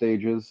final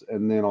stages,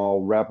 and then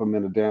I'll wrap them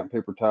in a damp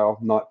paper towel,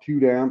 not too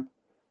damp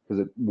because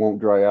it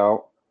won't dry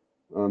out.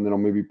 Then I'll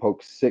maybe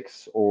poke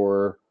 6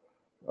 or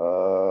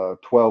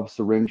 12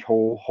 syringe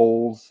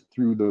holes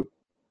through the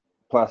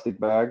plastic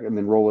bag and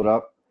then roll it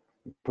up,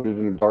 put it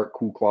in a dark,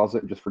 cool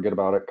closet, and just forget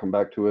about it. Come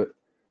back to it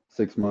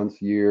 6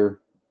 months, year,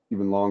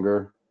 even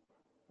longer.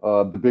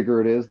 The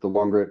bigger it is, the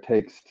longer it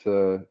takes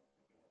to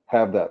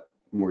have that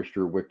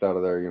moisture wicked out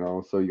of there.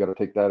 So you got to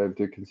take that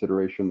into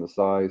consideration, the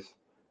size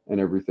and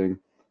everything.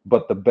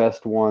 But the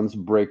best ones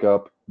break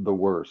up the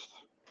worst.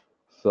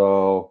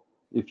 So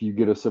if you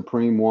get a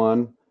Supreme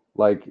one,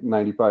 like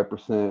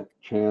 95%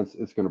 chance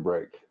it's going to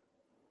break.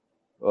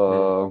 Hmm.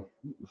 Uh,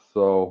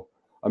 so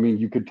I mean,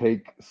 you could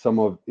take some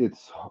of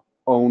its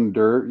own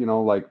dirt,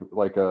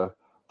 like a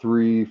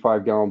 3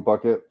 5 gallon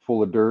bucket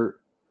full of dirt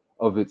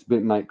of its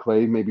bentonite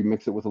clay, maybe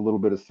mix it with a little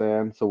bit of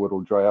sand so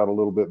it'll dry out a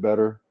little bit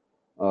better,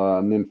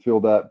 and then fill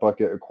that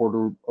bucket a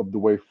quarter of the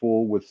way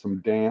full with some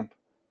damp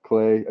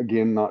clay,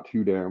 again not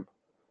too damp,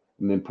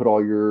 and then put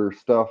all your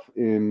stuff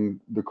in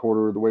the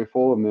quarter of the way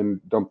full, and then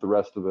dump the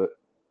rest of it.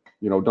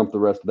 Dump the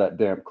rest of that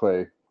damp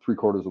clay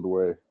 3/4 of the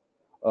way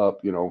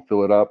up,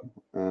 fill it up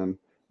and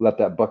let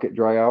that bucket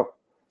dry out.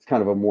 It's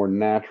kind of a more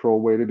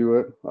natural way to do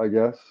it, I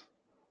guess.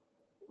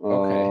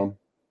 Okay. Um,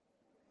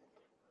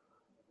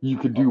 you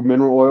could do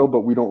mineral oil, but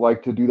we don't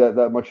like to do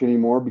that much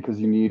anymore because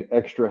you need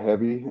extra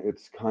heavy.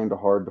 It's kind of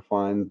hard to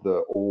find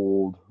the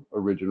old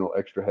original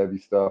extra heavy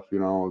stuff. A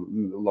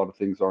lot of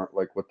things aren't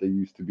like what they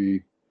used to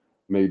be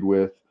made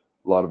with.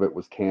 A lot of it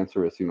was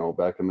cancerous,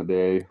 back in the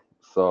day.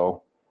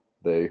 So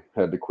they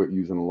had to quit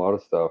using a lot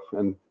of stuff,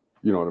 and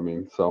you know what I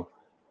mean. So,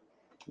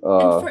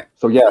 And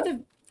so yeah. for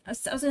the I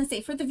was going to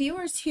say, for the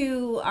viewers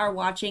who are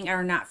watching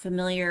are not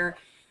familiar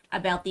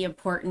about the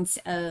importance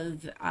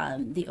of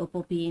the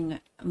opal being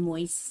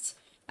moist,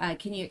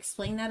 can you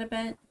explain that a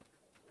bit?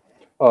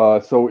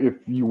 So if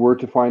you were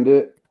to find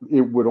it,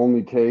 it would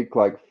only take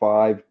like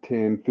 5,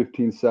 10,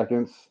 15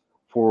 seconds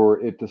for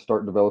it to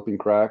start developing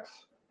cracks.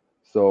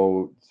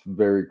 So it's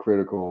very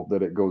critical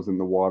that it goes in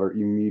the water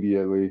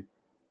immediately.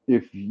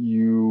 If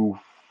you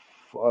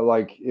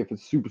like, if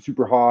it's super,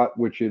 super hot,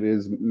 which it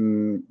is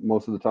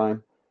most of the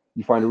time,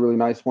 you find a really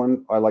nice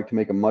one. I like to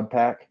make a mud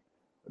pack.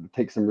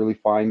 Take some really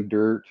fine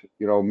dirt,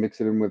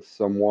 mix it in with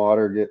some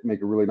water,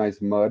 make a really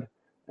nice mud,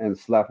 and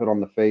slap it on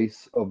the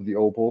face of the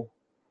opal,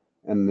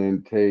 and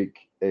then take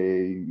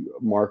a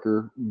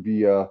marker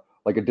via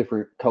like a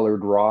different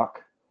colored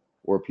rock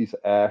or a piece of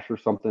ash or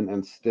something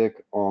and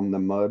stick on the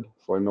mud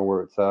so I know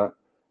where it's at.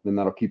 Then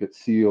that'll keep it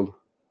sealed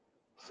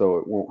so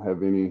it won't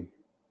have any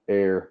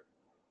air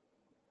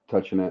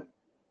touching it.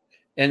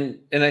 And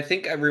I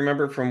think I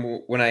remember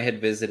from when I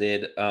had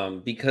visited,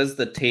 because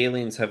the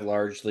tailings have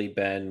largely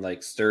been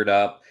like stirred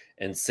up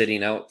and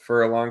sitting out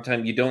for a long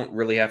time, you don't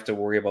really have to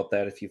worry about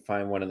that if you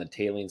find one in the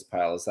tailings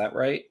pile. Is that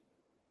right?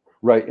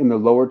 Right, in the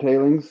lower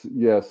tailings,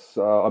 yes.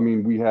 I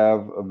mean, we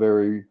have a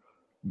very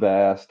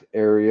vast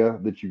area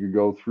that you could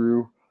go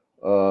through.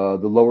 The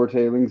lower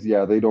tailings,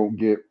 yeah, they don't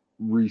get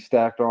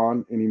restacked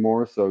on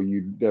anymore, so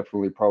you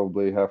definitely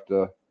probably have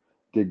to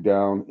dig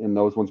down in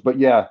those ones. But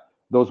yeah,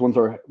 those ones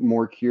are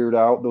more cured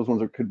out. Those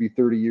ones could be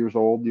 30 years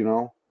old,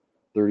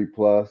 30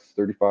 plus,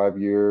 35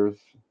 years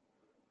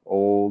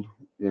old,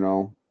 you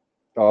know.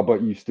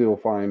 But you still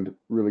find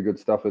really good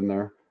stuff in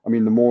there. I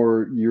mean, the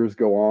more years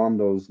go on,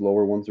 those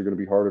lower ones are going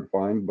to be harder to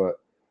find. But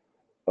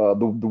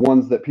the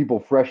ones that people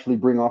freshly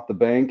bring off the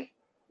bank,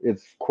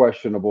 it's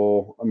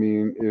questionable. I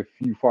mean, if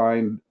you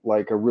find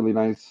like a really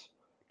nice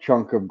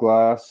chunk of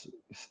glass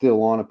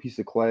still on a piece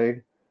of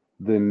clay,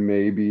 then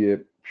maybe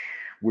it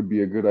would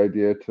be a good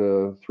idea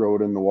to throw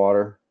it in the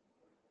water.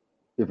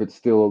 If it's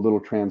still a little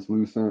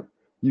translucent,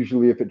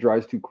 usually if it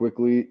dries too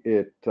quickly,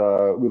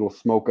 it'll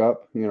smoke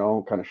up,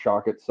 kind of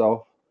shock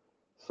itself.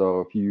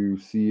 So if you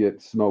see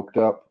it smoked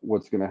up,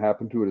 what's going to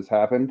happen to it has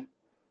happened.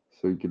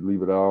 So you could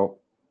leave it out.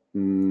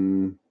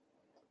 Mm,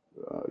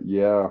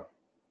 yeah.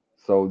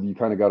 So you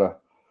kind of gotta,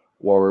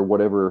 or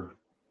whatever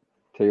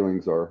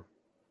tailings are.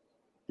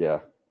 Yeah.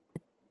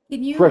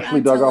 Can you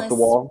Freshly dug tell off the us?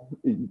 wall.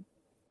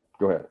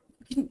 Go ahead.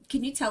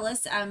 Can you tell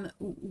us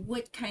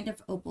what kind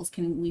of opals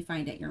can we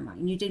find at your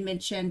mine? You did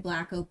mention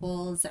black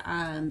opals,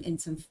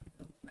 and some,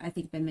 I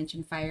think, been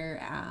mentioned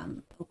fire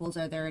opals.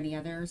 Are there any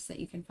others that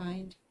you can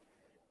find?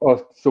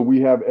 So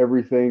we have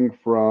everything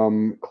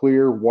from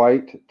clear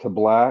white to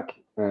black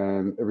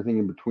and everything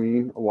in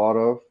between. A lot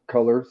of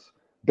colors,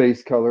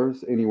 base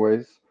colors,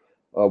 anyways.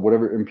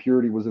 Whatever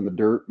impurity was in the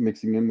dirt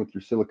mixing in with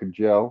your silica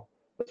gel,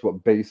 that's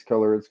what base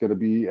color it's going to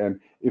be. And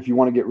if you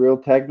want to get real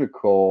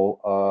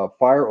technical,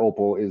 fire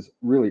opal is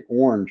really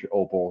orange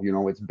opal.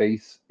 Its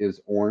base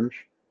is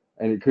orange,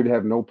 and it could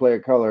have no play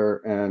of color,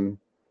 and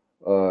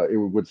it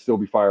would still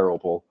be fire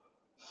opal.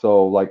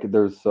 So like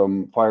there's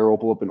some fire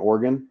opal up in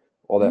Oregon,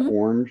 all that Hmm.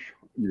 orange.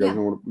 You guys Yeah,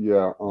 know what?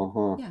 Yeah,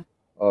 uh-huh.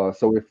 yeah.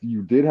 So if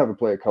you did have a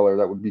play of color,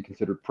 that would be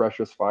considered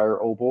precious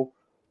fire opal.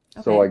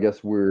 So I Okay,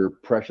 guess we're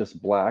precious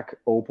black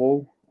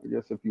opal. I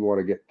guess if you want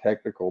to get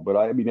technical, but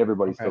I mean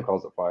everybody still Okay.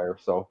 calls it fire.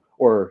 So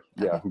or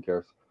yeah, okay, who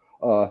cares?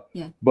 Uh,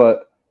 yeah.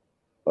 but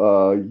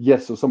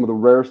yes, so some of the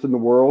rarest in the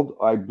world.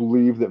 I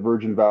believe that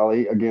Virgin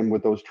Valley, again,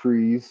 with those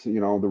trees, the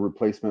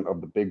replacement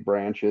of the big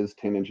branches,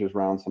 10 inches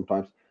round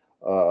sometimes,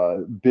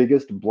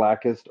 biggest,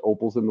 blackest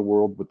opals in the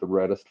world with the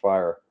reddest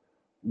fire.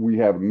 We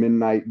have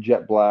midnight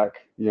jet black,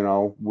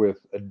 with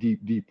a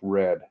deep, deep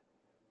red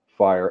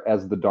fire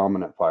as the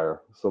dominant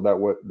fire. So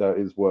that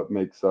is what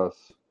makes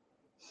us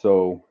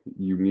so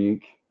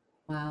unique.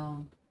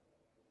 Wow.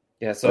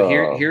 Yeah, so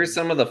Uh, here's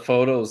some of the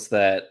photos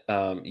that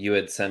you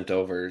had sent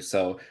over.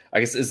 So I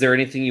guess, is there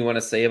anything you want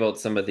to say about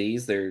some of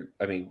these? They're,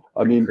 I mean,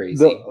 I pretty mean,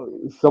 crazy.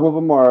 some of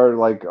them are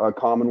like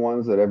common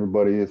ones that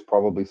everybody has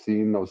probably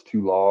seen. Those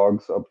two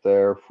logs up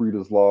there,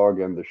 Frida's log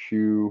and the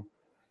shoe.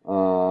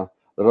 Uh,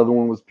 that other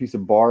one was a piece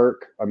of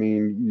bark. I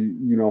mean,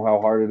 you know how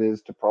hard it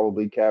is to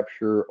probably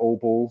capture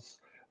opals.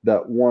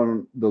 That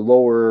one, the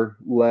lower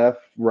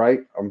left,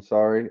 right, I'm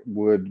sorry,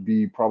 would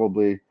be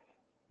probably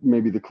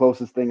maybe the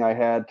closest thing I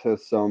had to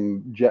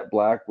some jet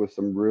black with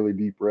some really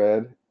deep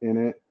red in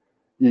it.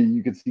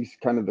 You could see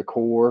kind of the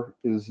core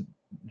is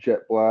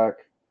jet black.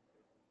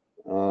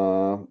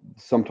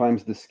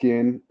 Sometimes the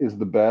skin is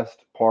the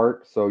best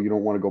part, so you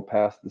don't want to go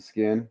past the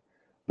skin.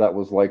 That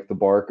was like the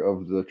bark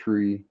of the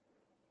tree.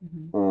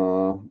 Hmm.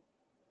 Uh,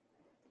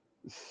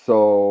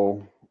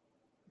 so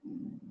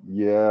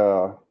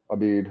yeah, I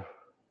mean,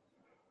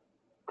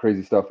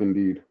 crazy stuff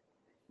indeed.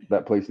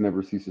 That place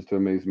never ceases to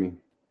amaze me.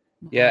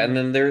 Yeah, and Wow.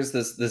 then there's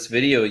this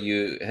video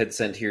you had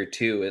sent here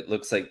too. It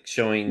looks like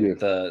showing Yes.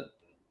 the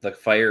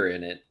fire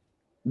in it.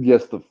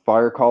 Yes, the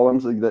fire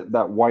columns, like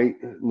that white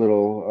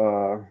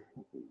little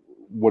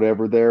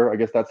whatever there. I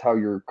guess that's how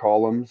your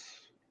columns,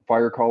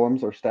 fire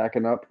columns, are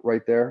stacking up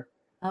right there.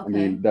 I Okay.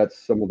 mean,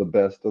 that's some of the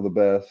best of the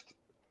best,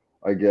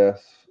 I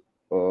guess,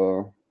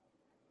 uh,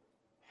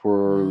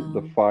 for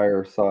the Wow.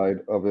 fire side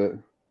of it.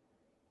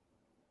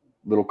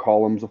 Little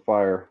columns of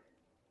fire,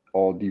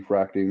 all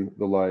diffracting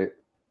the light.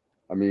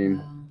 I mean,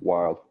 Wow.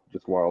 wild,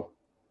 just wild.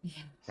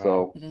 Yeah, Wow.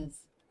 So, it is.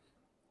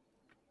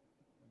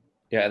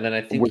 Yeah, and then I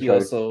I think wish you I,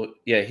 also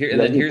here and yeah,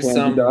 then it here's can be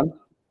some. done.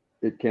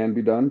 It can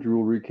be done.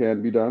 Jewelry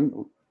can be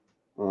done.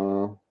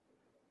 Uh,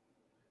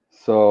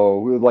 So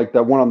like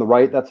that one on the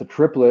right, that's a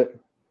triplet.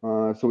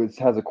 So it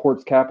has a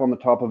quartz cap on the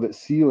top of it,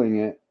 sealing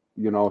it.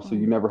 So you Oh,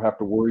 never have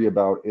to worry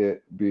about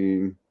it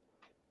being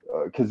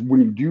because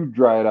when you do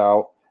dry it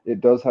out, it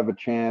does have a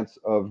chance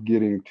of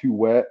getting too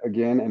wet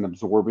again and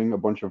absorbing a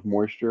bunch of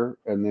moisture,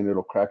 and then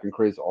it'll crack and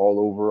craze all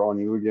over on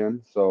you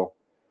again. So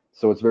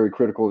it's very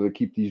critical to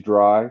keep these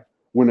dry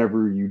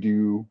whenever you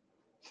do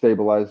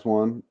stabilize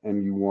one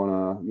and you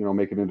want to,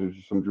 make it into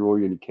some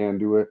jewelry, and you can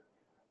do it.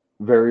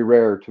 Very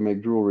rare to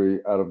make jewelry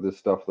out of this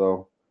stuff,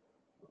 though.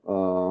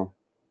 Uh,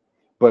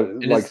 but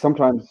And like is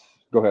sometimes,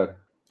 go ahead.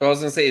 I was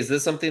gonna say, is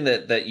this something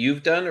that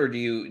you've done, or do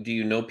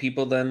you know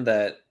people then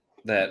that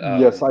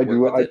Yes, I work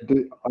do. with I it?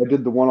 did. I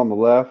did the one on the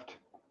left.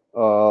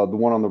 The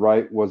one on the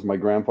right was my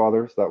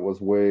grandfather's. That was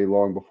way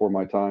long before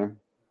my time.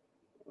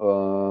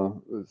 Uh,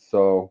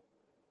 so,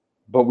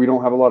 but we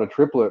don't have a lot of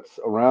triplets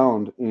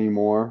around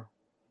anymore.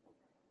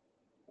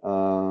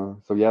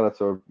 So yeah,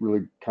 that's a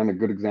really kind of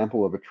good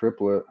example of a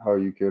triplet. How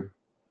you could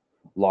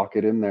lock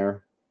it in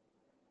there.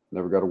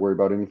 Never got to worry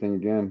about anything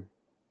again.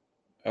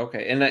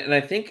 Okay, and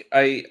I think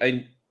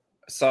I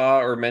saw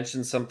or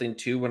mentioned something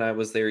too when I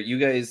was there. You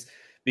guys,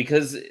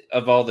 because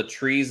of all the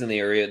trees in the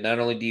area, not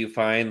only do you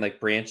find like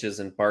branches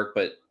and bark,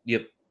 but you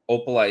have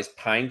opalized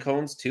pine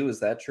cones too. Is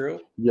that true?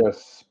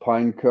 Yes,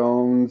 pine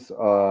cones,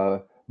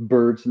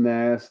 birds'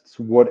 nests,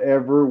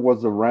 whatever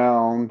was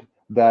around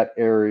that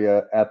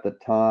area at the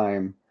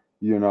time,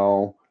 you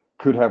know,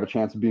 could have a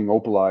chance of being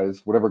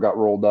opalized, whatever got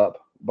rolled up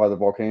by the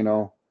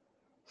volcano.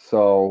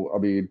 So, I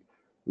mean,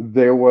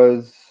 there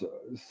was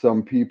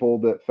some people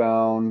that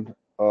found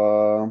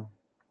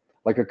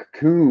like a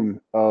cocoon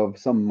of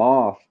some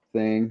moth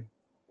thing.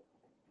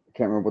 I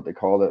can't remember what they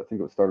called it. I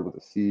think it started with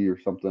a C or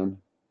something.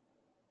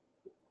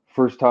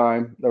 First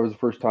time. That was the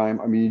first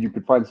time. I mean, you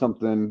could find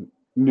something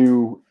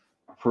new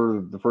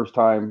for the first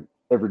time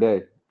every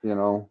day, you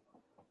know.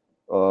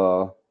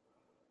 Uh,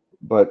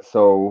 but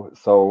so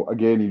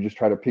again, you just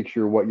try to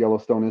picture what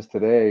Yellowstone is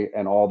today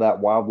and all that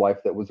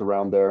wildlife that was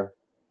around there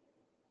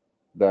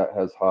that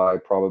has high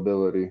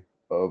probability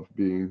of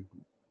being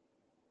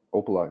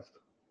opalized.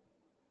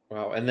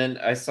 Wow. And then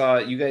I saw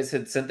you guys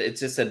had sent it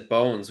just said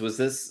bones. Was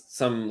this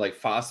some like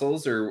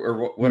fossils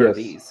or what are Yes.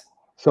 these?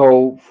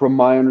 So from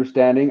my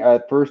understanding,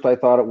 at first I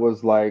thought it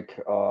was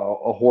like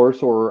a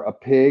horse or a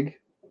pig.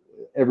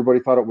 Everybody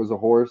thought it was a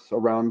horse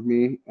around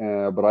me,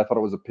 but I thought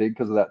it was a pig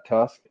because of that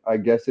tusk. I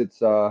guess it's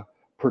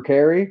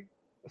percary,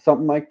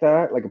 something like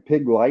that, like a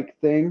pig-like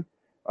thing.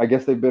 I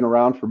guess they've been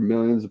around for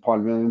millions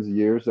upon millions of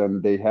years,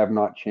 and they have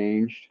not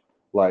changed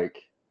like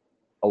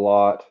a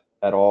lot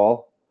at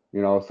all.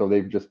 So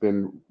they've just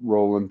been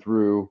rolling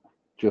through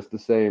just the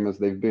same as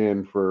they've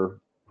been for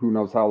who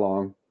knows how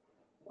long.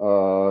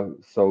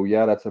 So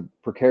yeah, that's a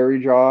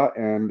percary jaw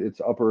and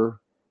its upper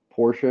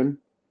portion.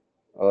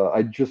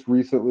 I just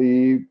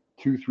recently,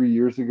 2, 3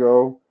 years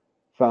ago,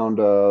 found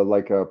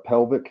like a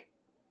pelvic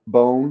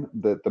bone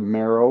that the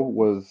marrow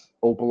was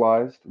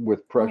opalized with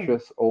oh,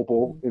 precious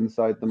opal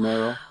inside the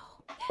marrow. wow.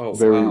 Oh That's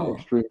Very wow. cool.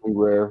 extremely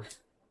rare.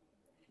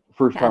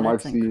 First Yeah, time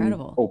I've that's seen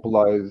incredible.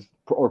 opalized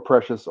or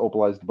precious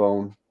opalized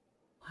bone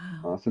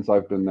Wow. since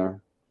I've been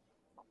there.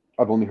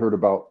 I've only heard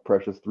about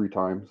precious 3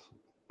 times,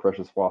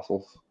 precious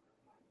fossils.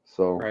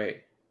 So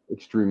Right.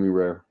 extremely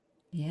rare.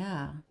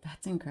 Yeah,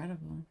 that's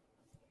incredible.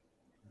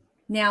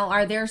 Now,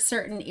 are there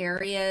certain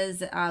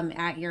areas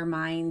at your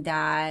mine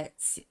that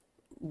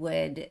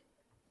would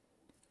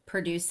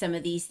produce some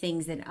of these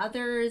things than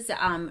others?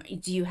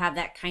 Do you have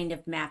that kind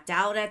of mapped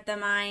out at the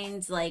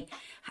mines? Like,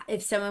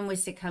 if someone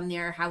was to come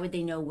there, how would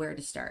they know where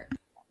to start?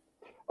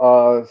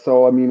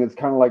 So I mean, it's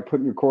kind of like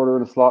putting your quarter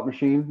in a slot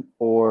machine,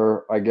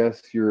 or I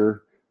guess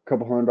your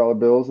couple $100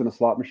 bills in a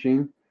slot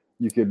machine.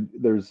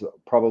 There's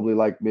probably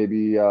like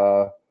maybe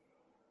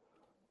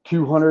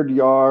 200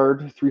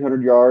 yard,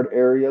 300 yard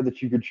area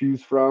that you could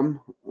choose from.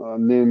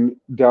 And then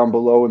down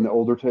below in the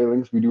older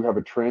tailings, we do have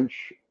a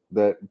trench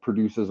that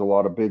produces a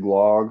lot of big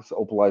logs,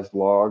 opalized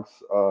logs.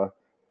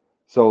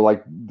 So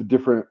like the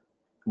different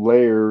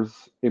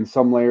layers, in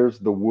some layers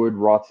the wood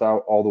rots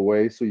out all the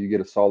way, so you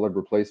get a solid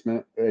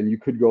replacement. And you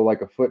could go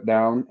like a foot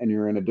down, and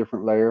you're in a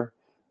different layer,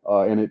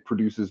 and it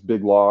produces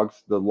big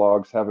logs. The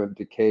logs haven't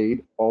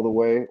decayed all the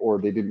way, or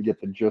they didn't get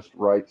the just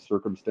right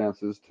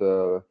circumstances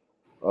to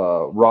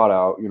rot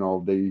out.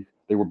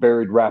 They They were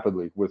buried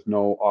rapidly with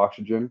no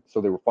oxygen,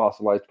 so they were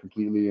fossilized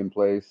completely in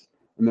place.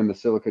 And then the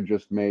silica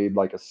just made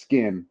like a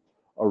skin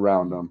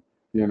around them,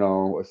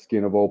 a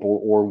skin of opal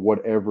or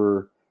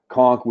whatever.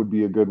 Conch would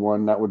be a good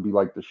one. That would be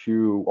like the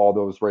shoe, all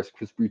those Rice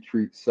Krispie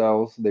treat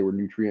cells. They were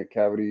nutrient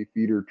cavity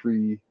feeder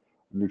tree,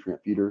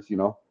 nutrient feeders.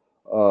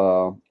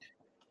 Uh,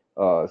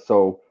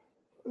 so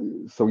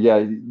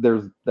yeah,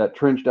 there's that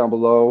trench down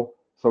below.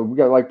 So we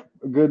got like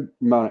a good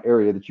amount of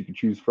area that you could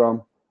choose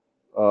from.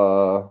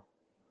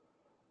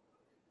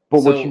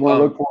 But what you So, want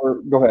to look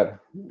for, go ahead.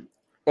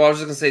 well, I was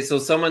just gonna say, so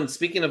someone,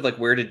 speaking of like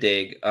where to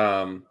dig,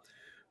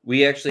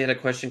 we actually had a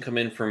question come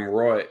in from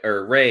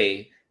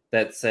Ray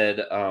that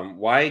said,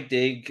 why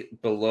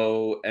dig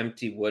below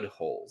empty wood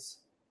holes?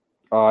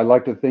 I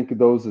like to think of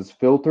those as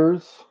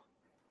filters.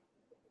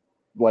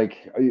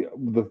 Like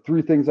the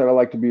three things that I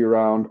like to be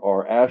around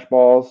are ash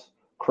balls,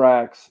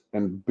 cracks,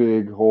 and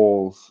big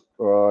holes.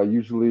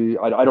 Usually,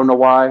 I don't know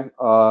why,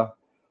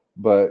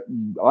 but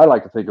I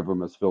like to think of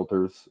them as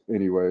filters.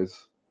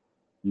 Anyways,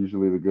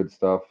 usually the good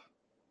stuff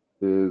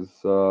is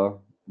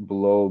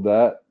below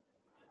that,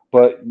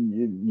 but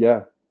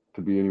yeah,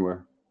 could be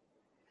anywhere.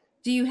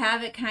 Do you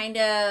have it kind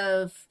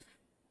of,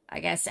 I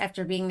guess,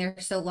 after being there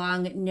so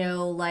long,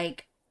 know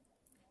like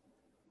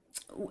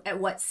at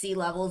what sea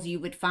levels you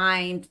would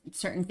find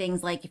certain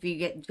things, like if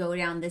you go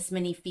down this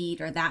many feet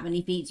or that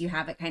many feet? Do you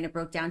have it kind of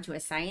broke down to a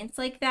science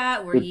like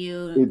that where It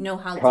you it know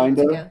how deep kind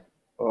to of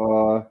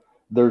go?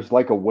 there's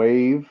like a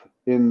wave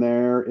in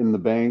there in the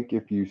bank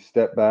if you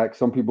step back.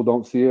 Some people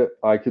don't see it.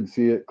 I could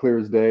see it clear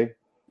as day.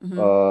 Hmm.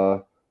 Uh,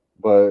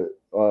 but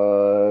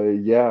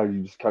yeah,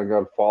 you just kind of got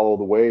to follow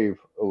the wave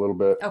a little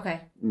bit.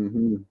 Okay,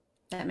 hmm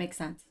that makes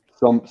sense.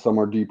 Some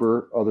are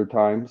deeper, other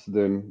times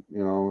than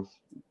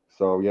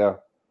So yeah,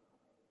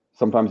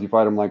 sometimes you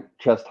find them like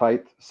chest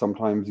height.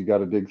 Sometimes you got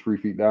to dig 3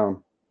 feet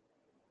down.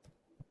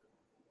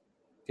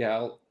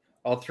 Yeah,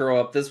 I'll throw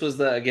up. This was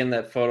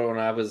that photo when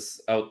I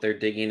was out there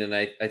digging, and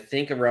I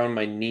think around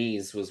my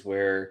knees was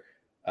where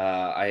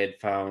I had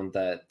found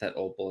that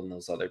opal in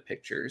those other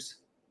pictures.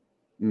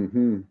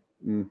 hmm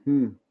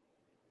hmm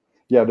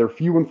Yeah, they're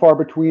few and far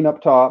between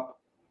up top,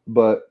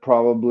 but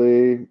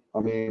probably, I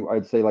mean,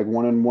 I'd say like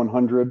 1 in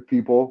 100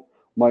 people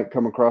might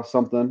come across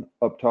something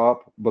up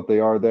top, but they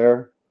are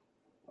there.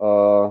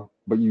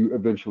 But you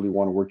eventually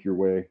want to work your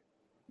way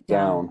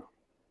Down. down.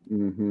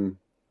 hmm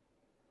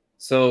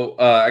So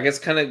I guess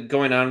kind of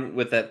going on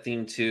with that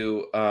theme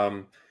too,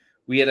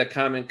 we had a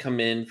comment come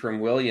in from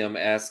William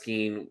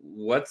asking,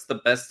 "What's the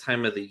best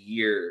time of the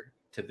year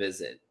to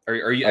visit?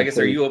 Are you? I I'd guess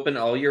are say you open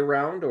all year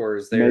round, or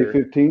is May there?"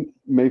 15th,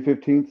 May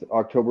 15th,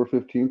 October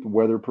 15th,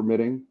 weather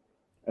permitting.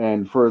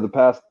 And for the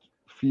past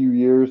few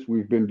years,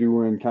 we've been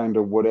doing kind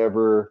of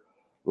whatever,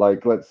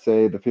 like let's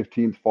say the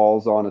 15th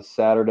falls on a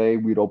Saturday,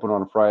 we'd open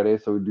on a Friday,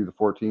 so we'd do the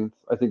 14th.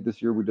 I think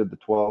this year we did the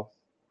 12th.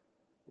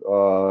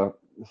 Uh,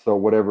 so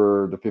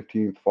whatever the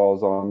 15th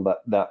falls on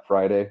that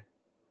Friday.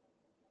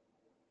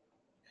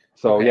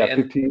 So Okay, yeah,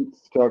 and 15th.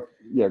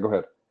 Yeah, go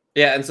ahead.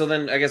 yeah, and so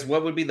then I guess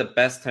what would be the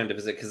best time to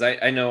visit? Because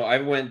I know I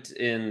went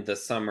in the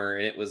summer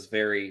and it was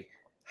very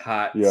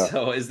hot. Yeah.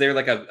 So is there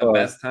like a Uh,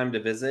 best time to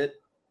visit?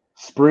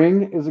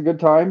 Spring is a good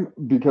time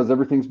because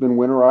everything's been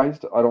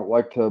winterized. I don't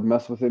like to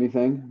mess with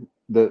anything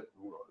that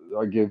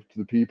I give to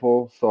the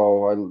people.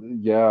 So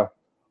yeah,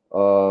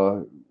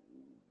 uh,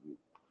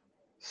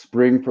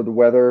 spring for the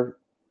weather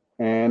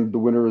and the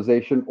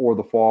winterization, or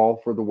the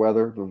fall for the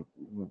weather. The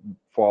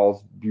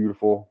fall's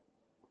beautiful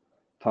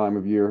time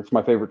of year. It's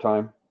my favorite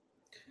time.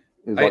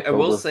 Is I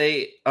will October.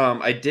 say,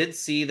 I did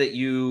see that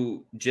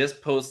you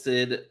just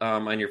posted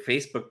on your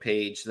Facebook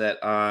page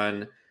that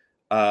on,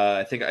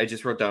 I think I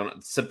just wrote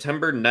down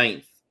September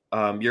 9th,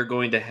 you're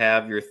going to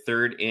have your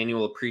third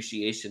annual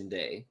appreciation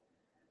day.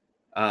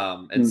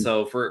 And Mm,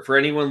 so for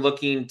anyone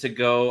looking to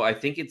go, I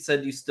think it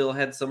said you still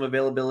had some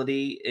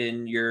availability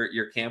in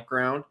your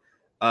campground.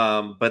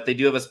 But they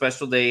do have a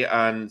special day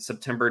on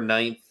September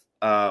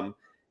 9th.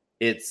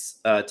 It's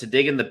to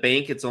dig in the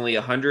bank, it's only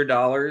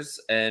 $100,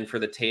 and for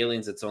the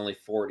tailings, it's only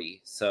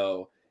 40.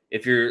 So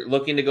if you're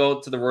looking to go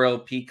to the Royal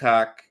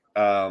Peacock,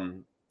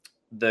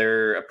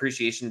 their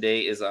appreciation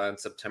day is on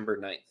September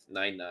 9th,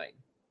 9/9.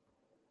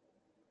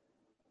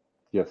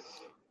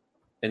 yes.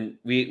 And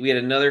we had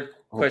another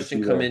Hope to question see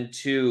you come there. in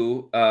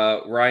too.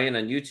 Ryan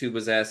on YouTube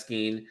was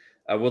asking,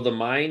 will the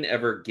mine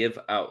ever give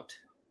out?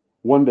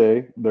 One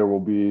day there will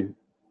be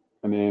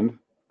an end.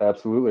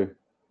 Absolutely.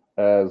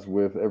 As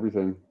with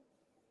everything.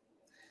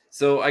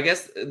 So I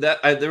guess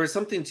that there was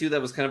something too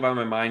that was kind of on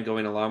my mind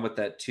going along with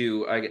that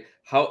too.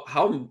 How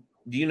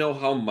do you know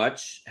how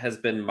much has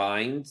been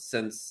mined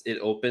since it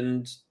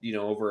opened?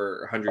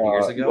 Over 100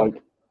 years ago.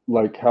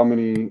 Like how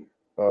many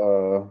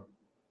uh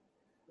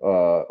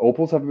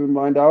opals have been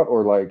mined out,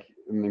 or like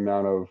in the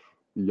amount of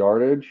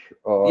yardage.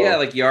 Yeah,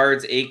 like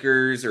yards,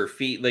 acres, or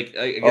feet. Like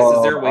I guess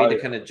is there a Um, way to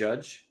I kind of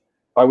judge?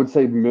 I would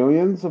say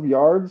millions of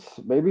yards,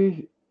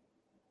 maybe.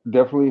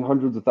 Definitely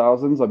hundreds of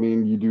thousands. I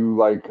mean, you do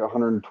like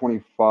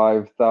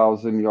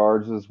 125,000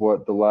 yards is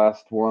what the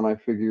last one I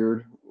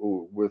figured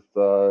with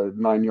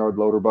 9 yard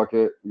loader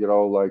bucket.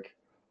 Like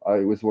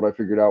It was what I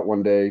figured out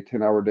one day,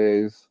 10-hour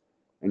days,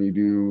 and you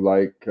do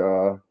like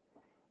 2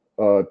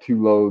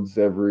 loads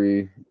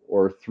every,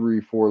 or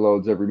 4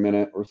 loads every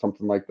minute or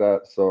something like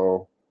that.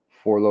 So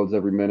 4 loads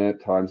every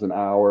minute times an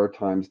hour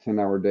times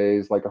 10-hour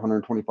days, like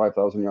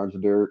 125,000 yards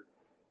of dirt.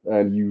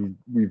 And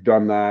we've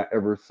done that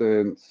ever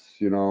since,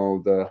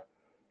 the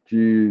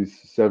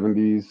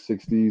 70s,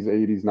 60s,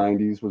 80s,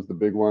 90s was the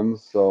big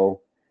ones.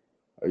 So,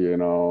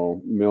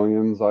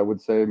 millions, I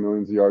would say,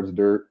 millions of yards of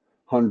dirt,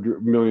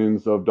 hundred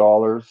millions of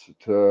dollars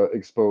to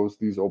expose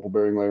these opal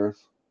bearing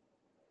layers.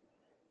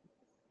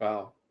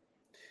 Wow.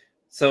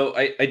 So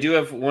I do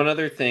have one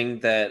other thing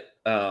that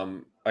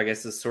I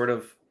guess is sort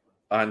of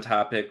on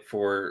topic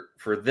for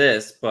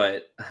this,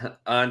 but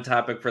on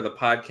topic for the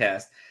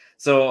podcast.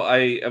 So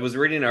I was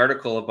reading an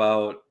article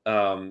about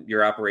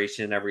your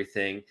operation and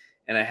everything,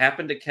 and I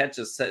happened to catch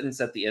a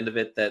sentence at the end of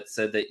it that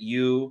said that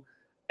you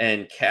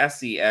and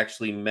Cassie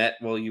actually met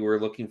while you were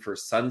looking for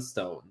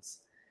sunstones.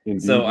 Indeed,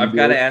 So we I've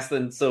got to did. ask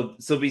them. So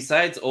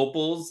besides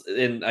opals,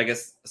 and I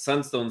guess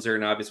sunstones are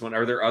an obvious one.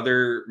 Are there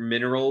other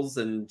minerals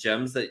and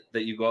gems that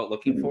you go out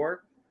looking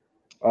for?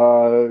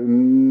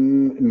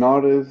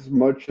 Not as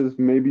much as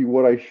maybe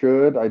what I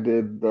should. I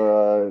did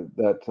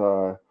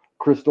that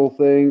crystal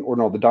thing, or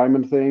no, the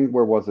diamond thing.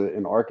 Where was it?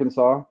 In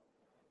Arkansas.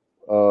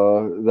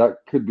 That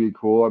could be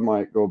cool. I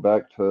might go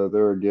back to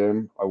there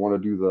again. I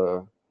want to do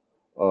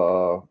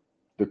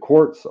the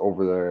quartz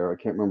over there. I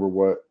can't remember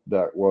what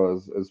that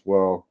was as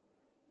well.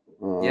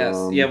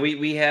 Yes, yeah, Um,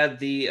 we had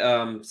the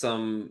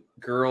some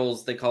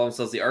girls, they call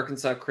themselves the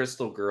Arkansas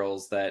Crystal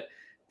Girls, that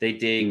they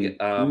dig.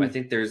 I mhm.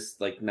 think there's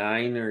like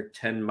 9 or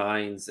 10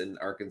 mines in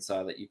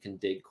Arkansas that you can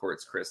dig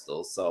quartz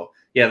crystals. So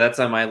yeah, that's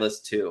on my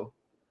list too.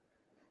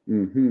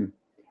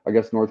 I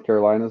guess North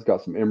Carolina's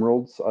got some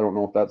emeralds. I don't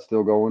know if that's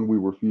still going. We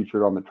were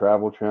featured on the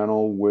Travel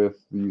Channel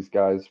with these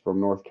guys from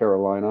North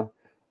Carolina.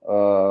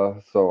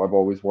 So I've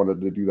always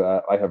wanted to do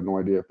that. I have no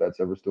idea if that's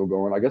ever still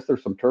going. I guess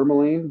there's some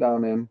tourmaline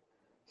down in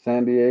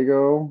San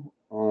Diego.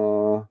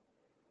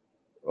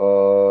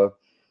 Uh,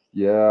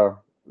 yeah,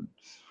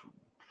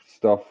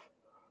 stuff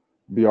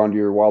beyond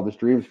your wildest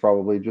dreams,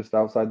 probably just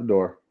outside the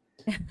door.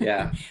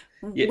 Yeah.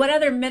 Yeah. What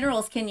other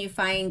minerals can you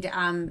find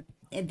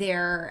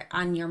there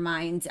on your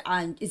mind?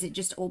 Is it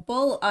just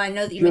opal? I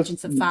know that you Just mentioned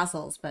some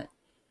fossils, but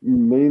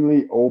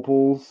mainly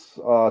opals,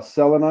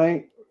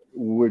 selenite,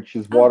 which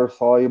is oh, water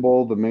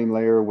soluble. The main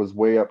layer was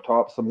way up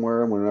top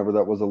somewhere. Whenever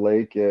that was a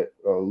lake, it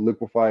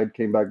liquefied,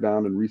 came back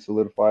down, and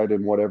resolidified,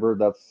 and whatever.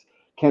 That's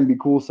can be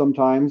cool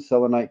sometimes.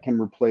 Selenite can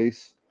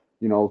replace,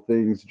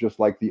 things just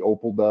like the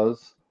opal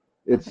does.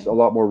 It's a okay.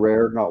 lot more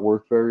rare, not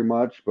worth very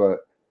much, but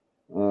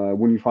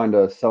when you find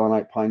a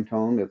selenite pine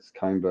cone, it's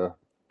kind of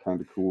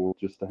cool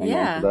just to hang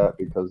on to Yeah, that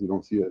because you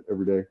don't see it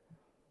every day.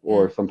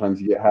 yeah. Or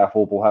sometimes you get half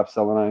opal, half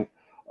selenite.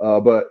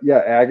 But yeah,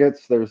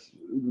 agates.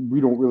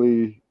 We don't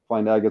really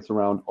find agates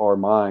around our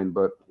mine,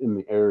 but in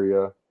the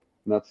area, and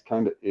that's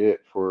kind of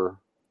it for.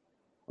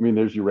 I mean,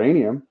 there's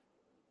uranium.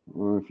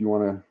 If you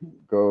want to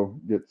go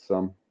get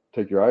some,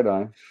 take your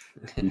iodine.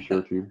 Be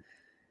sure to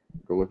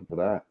go looking for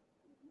that.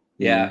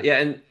 Yeah, Mm, yeah,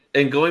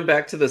 and going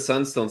back to the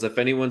sunstones, if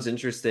anyone's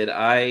interested,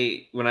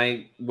 I when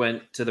I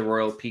went to the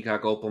Royal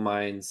Peacock Opal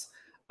Mines,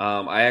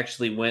 I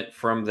actually went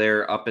from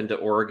there up into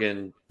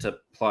Oregon to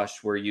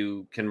Plush, where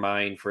you can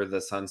mine for the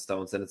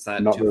sunstones, and it's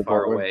not not too very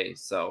far far away. away.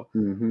 So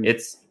Hmm.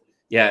 it's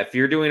yeah, if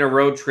you're doing a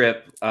road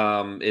trip,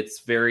 it's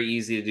very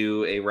easy to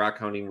do a rock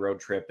hunting road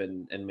trip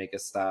and make a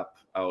stop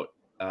out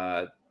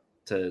uh,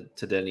 to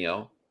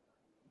Denio.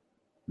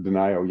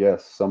 Denio,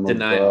 yes, some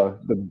of Denial.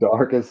 the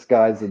darkest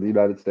skies of the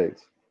United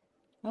States.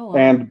 Oh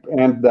wow.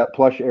 And that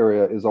plush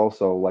area is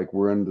also like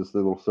we're in this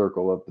little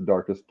circle of the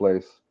darkest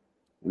place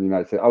in the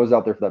United States. I was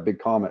out there for that big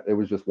comet. It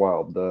was just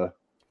wild. The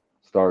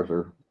stars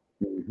are,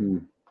 hmm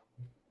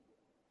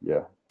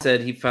yeah.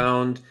 Said he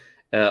found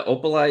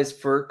opalized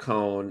fir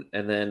cone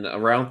and then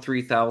around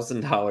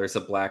 $3,000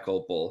 a black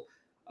opal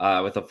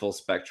with a full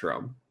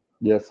spectrum.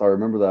 Yes, I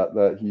remember that.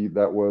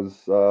 That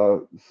was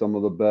some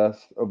of the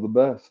best of the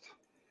best.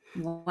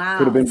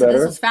 Could have Wow. been So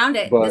this was better, found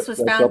at but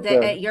that's up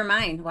there. your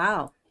mine.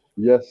 Wow.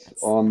 Yes,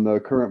 That's on the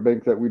current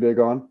bank that we dig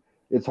on.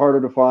 It's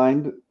harder to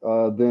find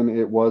than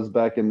it was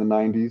back in the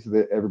 90s.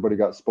 That everybody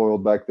got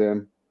spoiled back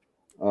then,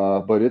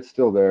 but it's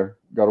still there.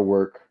 Got to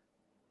work.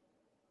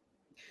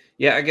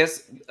 Yeah, I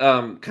guess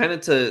kind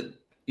of to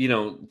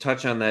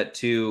touch on that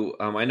too.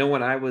 I know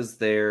when I was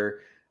there,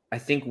 I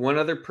think one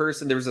other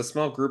person, there was a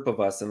small group of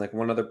us, and like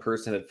one other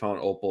person had found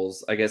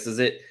opals. I guess is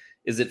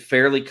it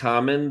fairly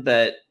common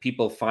that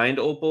people find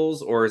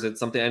opals, or is it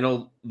something? I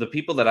know the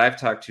people that I've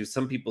talked to,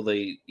 some people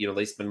they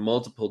spend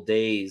multiple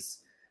days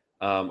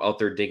out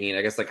there digging.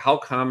 I guess like how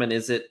common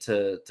is it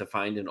to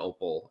find an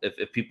opal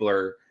if people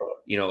are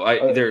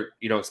Uh, they're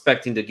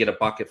expecting to get a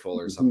bucket full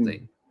or mhm.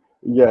 something.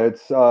 Yeah,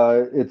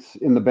 it's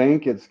in the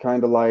bank. It's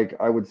kind of like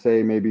I would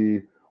say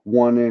maybe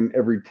one in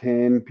every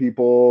 10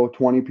 people,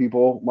 20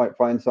 people might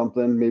find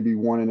something. Maybe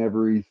one in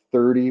every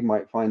 30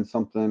 might find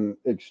something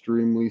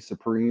extremely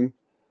supreme.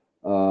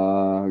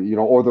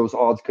 Or those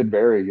odds could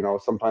vary.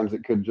 Sometimes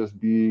it could just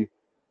be,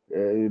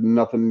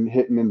 nothing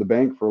hitting in the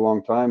bank for a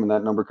long time, and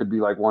that number could be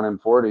like 1 in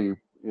 40,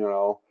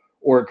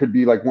 or it could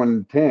be like 1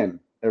 in 10.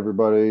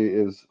 Everybody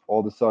is all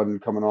of a sudden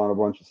coming on a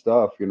bunch of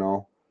stuff.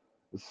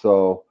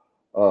 So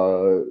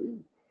uh,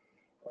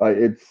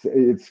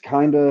 it's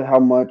kind of how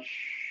much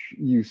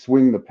you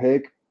swing the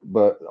pick,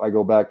 but I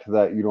go back to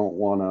that. You don't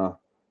want to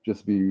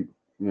just be,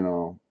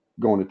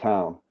 going to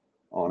town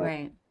on it.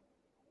 Right.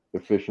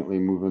 Efficiently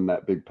moving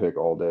that big pick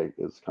all day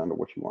is kind of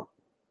what you want.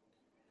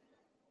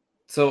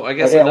 So I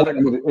guess Yeah, another.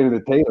 in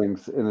the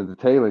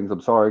tailings.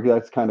 I'm sorry,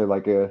 that's kind of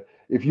like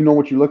if you know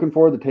what you're looking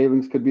for, the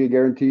tailings could be a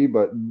guarantee,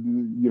 but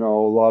a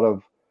lot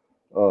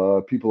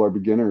of people are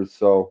beginners,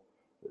 so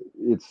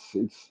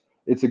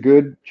it's a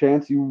good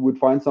chance you would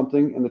find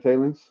something in the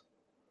tailings,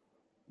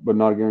 but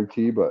not a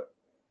guarantee. But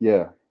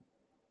yeah.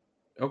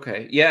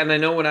 Okay. Yeah, and I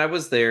know when I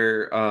was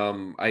there,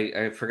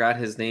 I forgot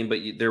his name, but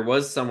there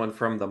was someone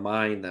from the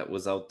mine that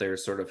was out there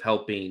sort of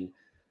helping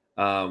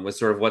with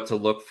sort of what to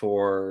look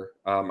for.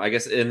 I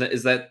guess, and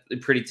is that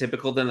pretty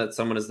typical then that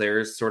someone is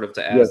there sort of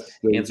to Yes,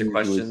 there's answer usually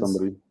questions?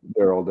 somebody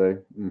there all day.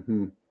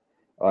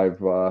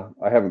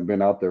 I haven't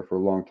been out there for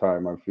a long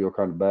time. I feel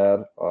kind of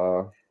bad,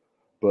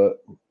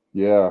 but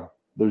yeah,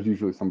 there's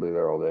usually somebody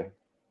there all day.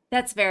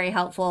 That's very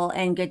helpful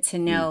and good to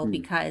know Hmm.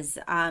 because,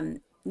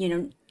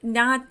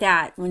 not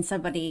that when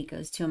somebody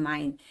goes to a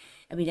mine,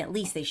 I mean, at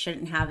least they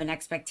shouldn't have an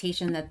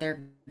expectation that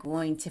they're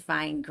going to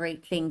find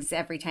great things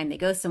every time they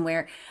go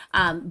somewhere.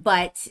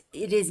 But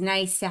it is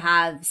nice to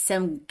have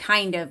some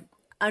kind of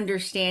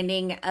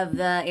understanding of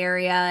the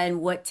area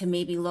and what to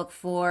maybe look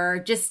for.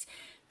 Just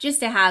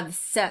to have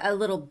a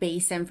little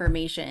base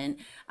information,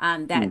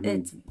 Hmm.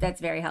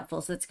 that's very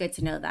helpful. So it's good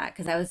to know that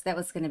because that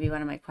was going to be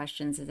one of my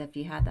questions is if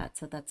you had that.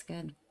 So that's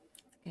good.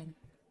 Good.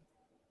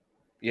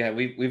 Yeah,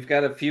 we've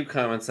got a few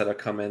comments that have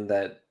come in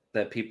that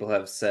people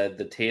have said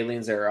the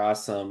tailings are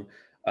awesome.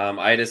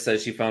 Ida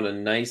says she found a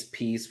nice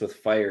piece with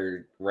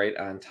fire right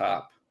on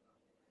top.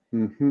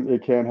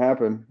 It can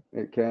happen.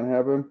 It can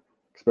happen,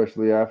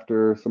 especially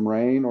after some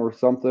rain or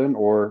something,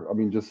 or I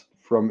mean, just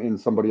from in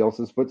somebody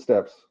else's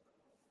footsteps.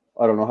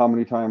 I don't know how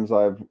many times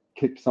I've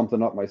kicked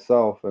something up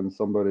myself, and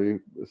somebody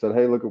said,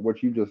 "Hey, look at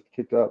what you just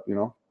kicked up,"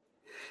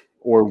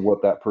 or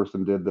what that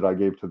person did that I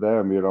gave to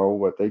them,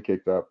 what they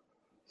kicked up.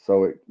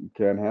 So it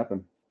can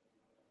happen.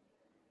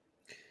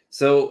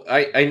 So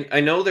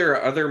I know there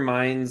are other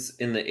mines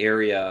in the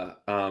area.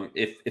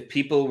 If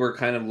people were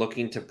kind of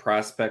looking to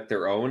prospect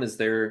their own, is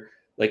there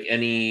like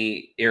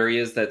any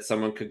areas that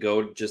someone could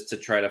go just to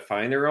try to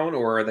find their own,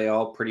 or are they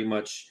all pretty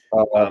much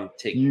Uh,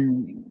 take?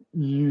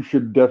 you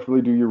should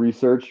definitely do your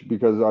research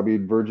because I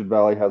mean Virgin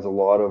Valley has a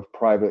lot of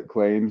private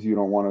claims. You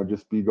don't want to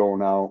just be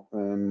going out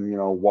and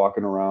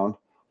walking around.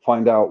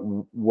 Find out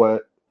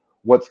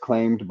what's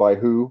claimed by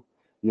who.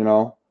 You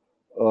know.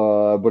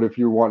 But if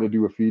you want to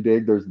do a fee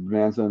dig, there's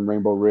Bonanza and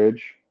Rainbow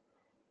Ridge.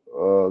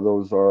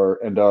 Those are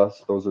and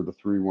us. Those are the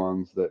three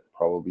ones that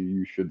probably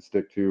you should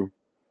stick to.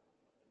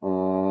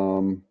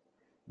 Um,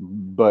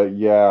 but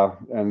yeah,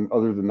 and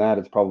other than that,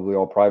 it's probably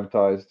all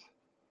privatized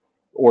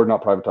or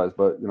not privatized,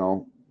 but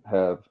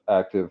have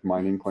active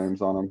mining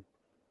claims on them.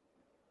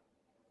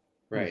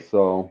 Right.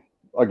 So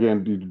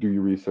again, do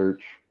your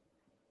research.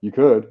 You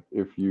could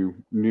if you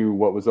knew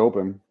what was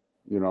open.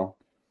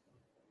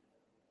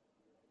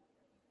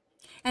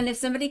 And if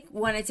somebody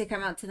wanted to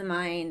come out to the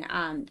mine,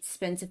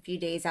 spends a few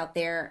days out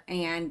there,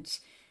 and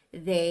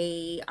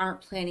they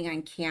aren't planning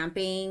on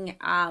camping,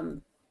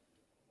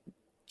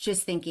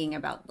 just thinking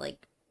about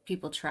like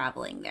people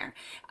traveling there,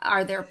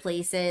 are there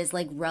places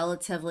like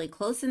relatively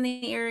close in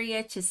the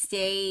area to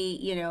stay?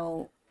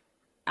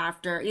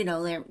 After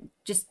they're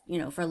just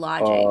for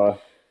lodging. Uh,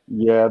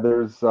 yeah,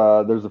 there's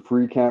a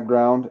free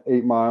campground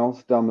 8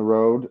 miles down the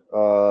road.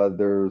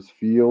 There's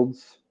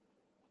fields,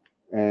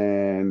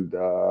 and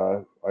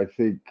I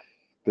think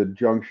the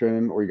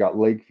junction, or you got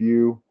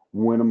Lakeview,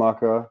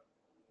 Winnemucca.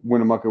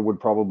 Winnemucca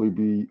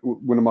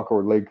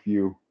or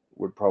Lakeview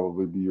would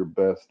probably be your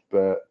best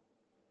bet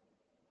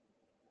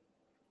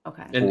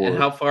Okay. And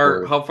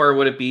for how far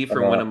would it be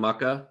from uh,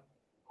 Winnemucca?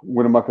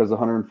 Winnemucca is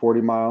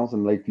 140 miles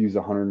and Lakeview's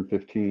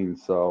 115.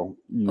 So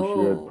you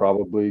should Oh,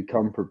 probably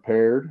come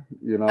prepared,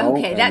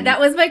 okay. That and that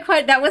was my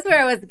question. That was where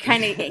I was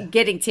kind of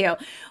getting to.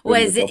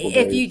 spend a Was couple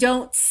if you days.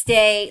 don't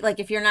stay, like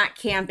if you're not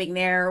camping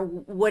there,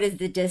 what does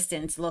the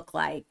distance look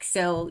like?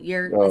 So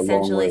you're Long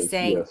essentially ways,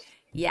 saying, yes.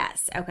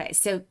 yes. Okay.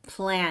 So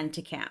plan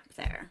to camp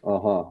there.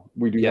 Uh-huh.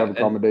 We do have Yeah, and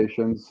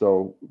accommodations,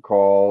 so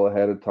call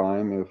ahead of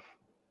time if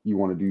you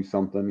want to do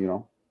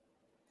something.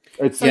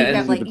 It's So yeah, you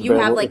have cheapest if and like it's you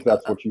have available, like if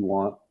that's what you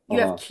want. you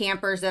have Uh-huh.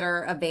 campers that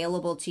are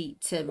available to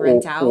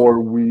rent out. Or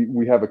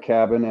we have a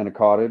cabin and a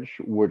cottage,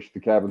 which the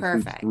cabin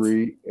sleeps Perfect.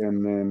 three,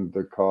 and then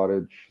the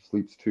cottage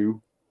sleeps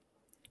two.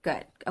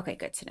 Good. Okay.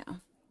 Good to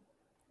know.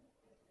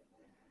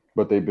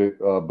 But they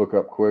book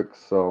up quick,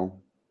 so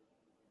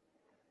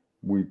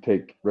we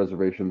take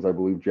reservations, I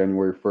believe,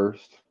 January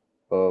 1st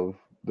of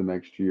the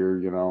next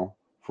year,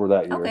 for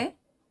that year. Okay.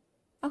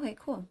 Okay.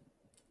 Cool.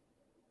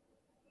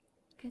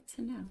 Good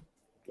to know.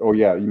 Oh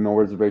yeah,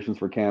 reservations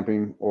for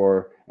camping,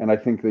 and I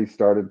think they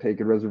started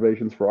taking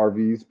reservations for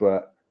RVs,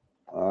 but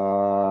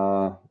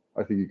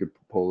I think you could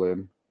pull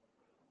in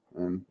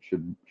and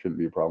shouldn't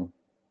be a problem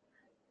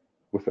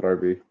with an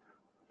RV.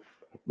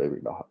 Maybe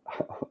not.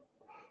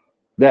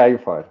 Yeah, you're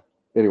fine.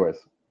 Anyways,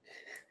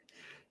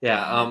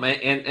 Yeah.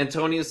 And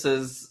Antonio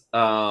says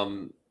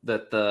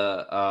that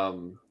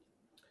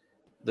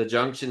the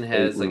junction eight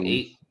has like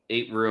rooms.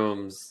 eight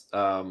rooms,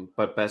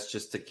 but best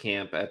just to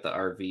camp at the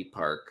RV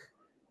park.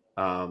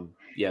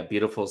 Yeah,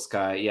 beautiful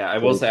sky. Yeah, I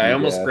will Save say I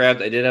some almost gas.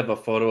 grabbed. I did have a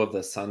photo of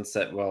the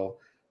sunset while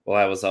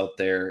I was out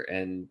there,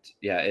 and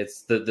yeah,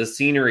 it's the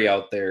scenery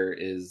out there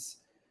is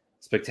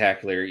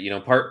spectacular. You know,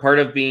 part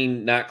of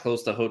being not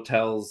close to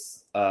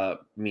hotels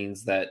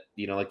means that,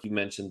 you know, like you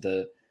mentioned,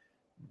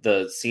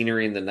 the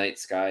scenery in the night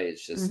sky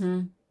is just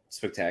Mm-hmm.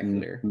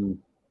 spectacular. Mhm.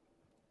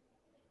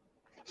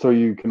 So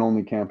you can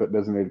only camp at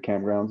designated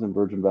campgrounds in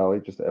Virgin Valley,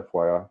 just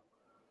FYI.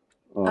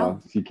 Oh,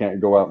 So you can't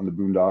go out in the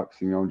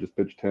boondocks, and just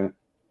pitch a tent,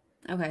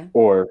 okay.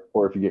 or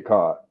if you get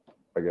caught,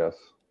 I guess.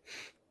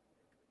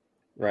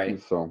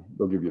 Right. So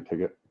they'll give you a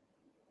ticket.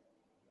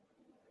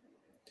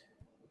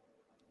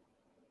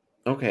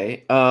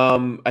 Okay.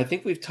 I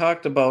think we've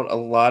talked about a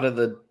lot of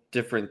the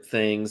different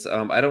things.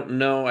 I don't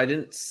know. I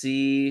didn't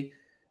see.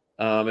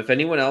 If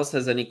anyone else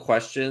has any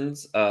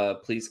questions,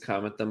 please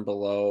comment them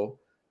below.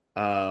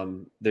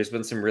 There's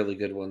been some really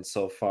good ones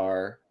so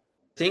far.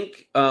 I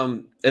think.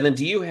 And then,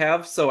 do you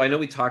have? So I know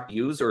we talked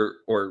use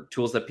or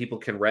tools that people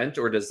can rent,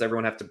 or does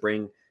everyone have to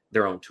bring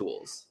their own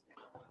tools?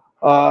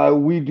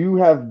 We do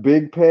have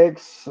big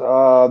picks.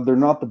 They're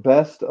not the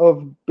best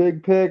of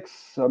big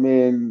picks. I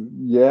mean,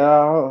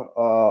 yeah,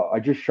 I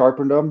just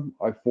sharpened them.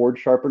 I forge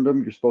sharpened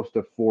them. You're supposed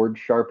to forge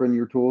sharpen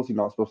your tools. You're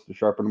not supposed to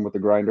sharpen them with a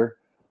grinder.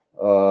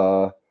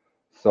 Uh,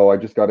 so I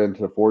just got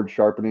into forge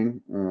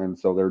sharpening, and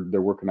so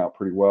they're working out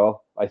pretty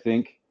well, I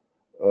think.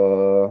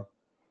 Uh,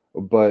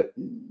 but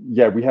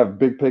yeah, we have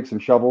big picks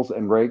and shovels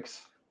and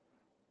rakes.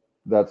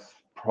 That's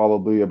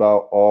probably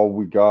about all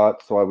we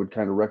got. So I would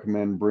kind of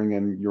recommend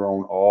bringing your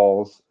own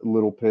awls,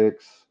 little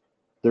picks.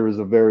 There is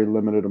a very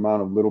limited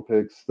amount of little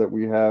picks that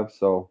we have.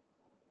 So,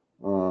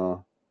 uh,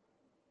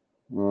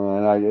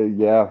 and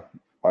yeah,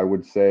 I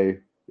would say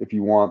if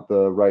you want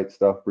the right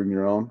stuff, bring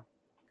your own.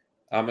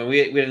 And we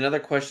had another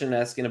question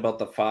asking about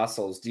the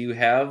fossils. Do you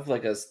have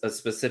like a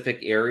specific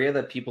area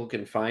that people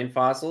can find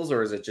fossils,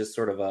 or is it just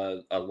sort of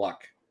a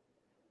luck?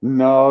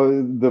 No,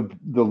 the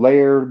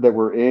layer that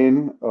we're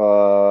in,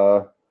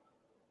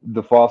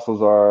 the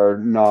fossils are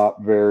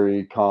not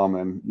very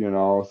common,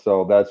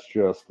 so that's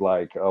just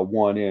like a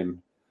one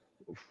in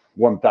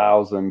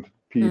 1,000 Hmm.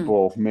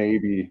 people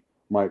maybe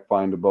might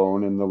find a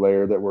bone in the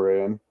layer that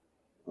we're in.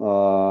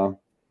 Uh,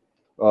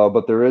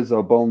 but there is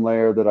a bone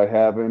layer that I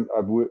haven't.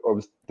 I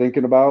was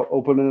thinking about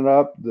opening it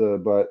up,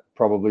 but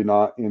probably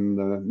not in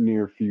the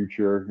near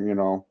future.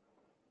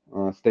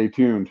 Stay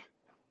tuned,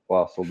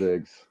 fossil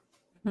digs.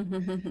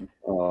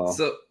 Uh,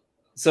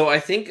 So I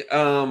think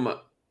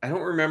I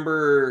don't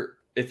remember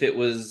if it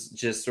was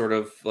just sort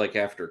of like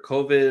after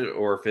COVID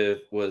or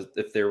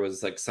if there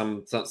was like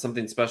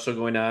something special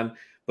going on.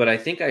 But I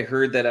think I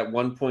heard that at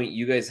one point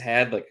you guys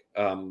had like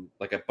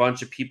a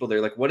bunch of people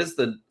there. Like, what is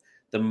the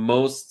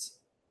most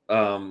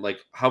like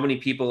how many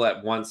people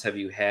at once have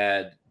you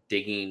had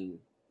digging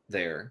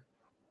there?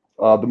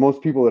 the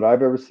most people that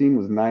I've ever seen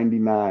was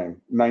 99,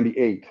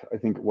 98, I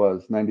think it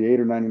was 98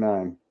 or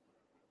 99.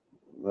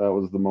 That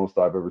was the most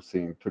I've ever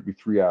seen. It took me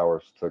 3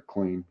 hours to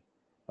clean.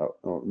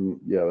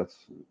 Yeah,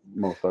 that's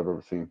most I've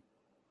ever seen.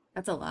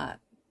 That's a lot.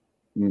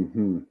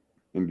 Mm-hmm.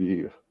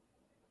 Indeed.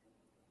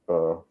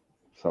 Uh,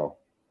 so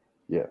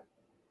yeah,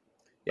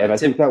 Yeah, and I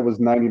think that was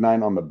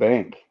 99 on the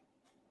bank,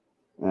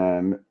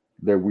 and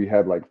there we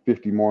had like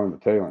 50 more in the Oh,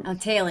 tailings.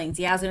 tailings.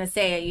 Yeah, I was gonna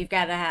say you've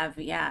got to have.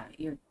 Yeah.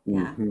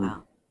 Mm-hmm.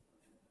 Wow.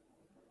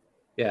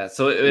 Yeah.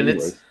 So and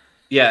it's Anyways,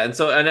 yeah, and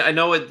so and I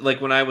know it like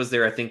when I was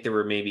there, I think there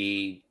were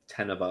maybe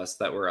 10 of us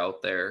that were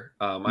out there.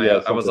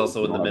 yeah, I was some also places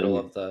in the don't have any.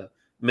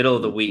 middle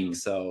of the Mm-hmm. week,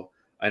 so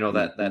I know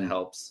that Mm-hmm.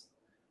 helps.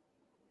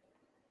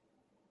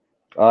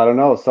 I don't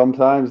know.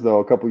 Sometimes though,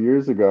 a couple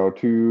years ago,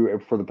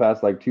 for the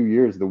past like 2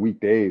 years, the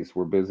weekdays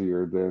were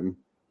busier than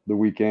the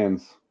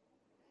weekends.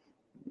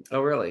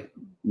 Oh, really?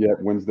 Yeah,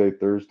 Wednesday,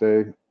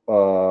 Thursday.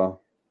 Uh,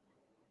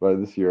 but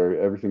this year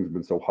everything's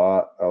been so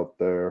hot out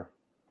there.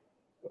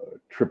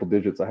 Triple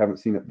digits. I haven't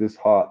seen it this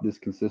hot, this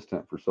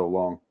consistent for so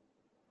long.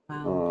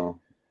 Wow.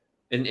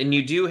 Uh, And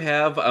you do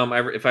have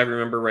if I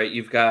remember right,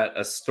 you've got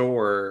a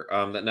store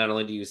that not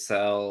only do you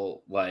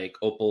sell like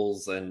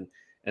opals and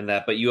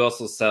that, but you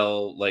also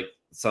sell like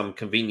some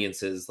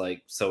conveniences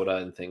like soda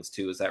and things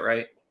too. Is that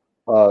right?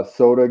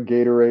 Soda,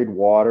 Gatorade,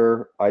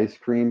 water, ice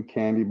cream,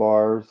 candy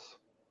bars,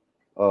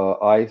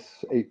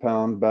 ice,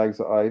 8-pound bags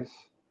of ice.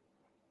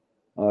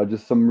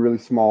 Just some really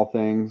small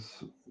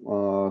things.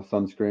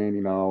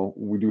 Sunscreen.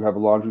 We do have a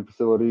laundry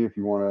facility. If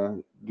you want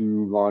to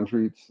do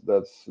laundry,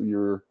 that's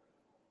your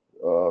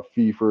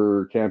fee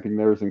for camping.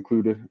 There is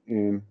included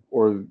in,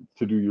 or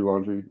to do your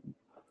laundry,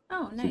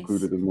 Oh, it's nice.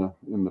 included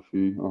in the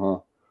fee. Uh huh.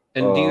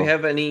 And do you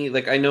have any,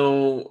 like, I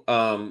know,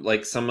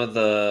 like some of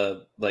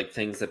the like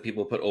things that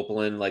people put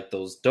opal in, like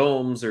those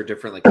domes or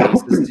different like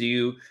cases. Do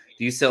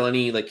you sell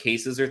any like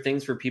cases or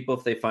things for people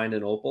if they find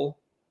an opal?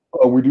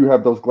 We do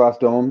have those glass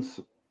domes,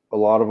 a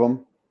lot of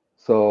them.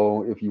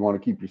 So if you want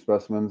to keep your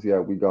specimens, yeah,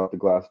 we got the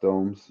glass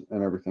domes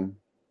and everything.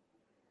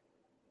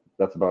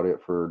 That's about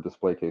it for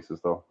display cases,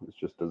 though. It's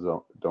just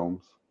the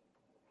domes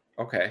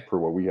Okay. for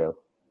what we have.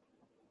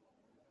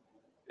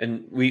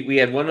 And we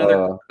had one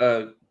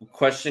other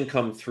question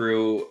come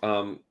through.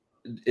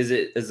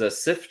 Is a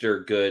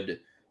sifter good,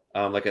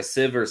 like a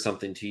sieve or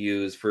something to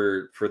use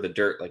for the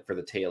dirt, like for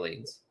the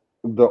tailings?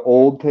 The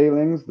old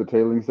tailings, the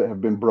tailings that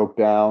have been broke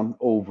down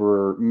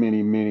over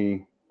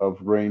many of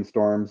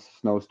rainstorms,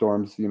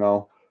 snowstorms,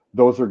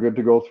 those are good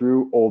to go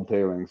through. Old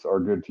tailings are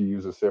good to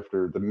use a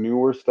sifter. The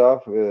newer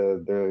stuff,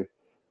 the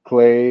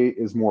clay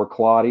is more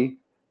cloddy,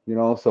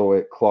 so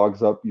it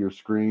clogs up your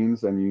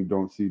screens and you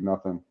don't see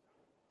nothing.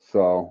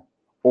 So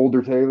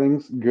older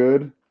tailings,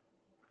 good.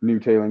 New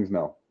tailings,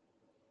 no.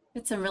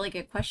 That's some really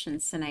good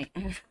questions tonight.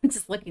 I'm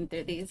just looking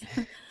through these.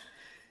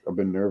 I've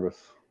been nervous.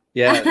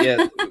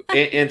 Yeah.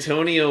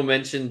 Antonio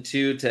mentioned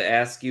too to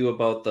ask you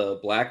about the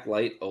black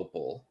light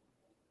opal.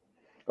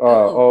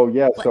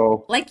 Yeah.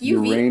 So like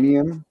UV?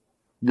 uranium,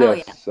 Oh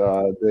yeah. yes.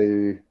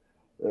 They.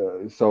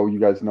 So you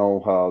guys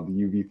know how the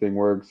UV thing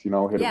works. Hit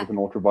it Yeah. with an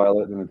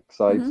ultraviolet and it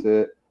excites Mm-hmm.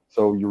 it.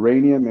 So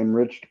uranium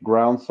enriched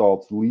ground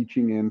salts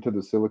leaching into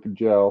the silica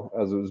gel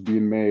as it was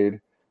being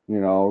made,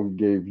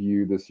 gave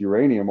you this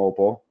uranium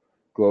opal.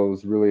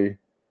 Glows really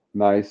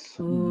nice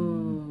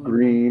Ooh,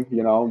 green.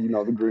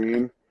 The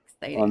green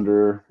exciting.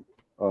 under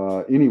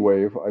any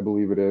wave, I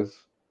believe it is.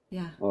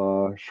 Yeah.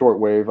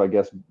 Shortwave, I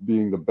guess,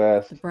 being the The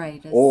best.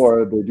 brightest.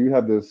 Or they do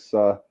have this.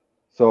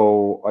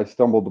 So I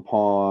stumbled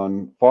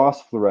upon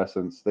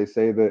phosphorescence. They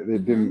say that it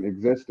Mm-hmm. didn't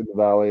exist in the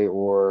valley,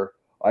 or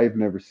I've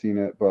never seen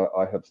it, but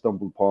I have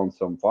stumbled upon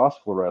some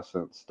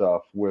phosphorescent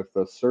stuff with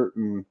a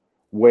certain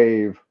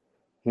wave.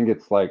 I think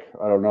it's like,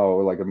 I don't know,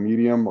 like a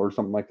medium or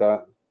something like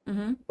that.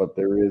 Mm-hmm. But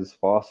there is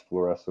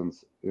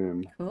phosphorescence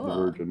in the Cool.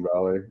 Virgin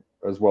Valley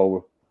as well,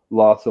 with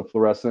lots of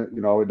fluorescent.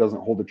 It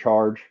doesn't hold a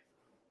charge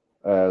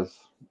as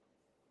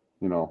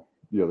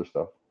the other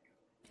stuff.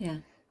 Yeah,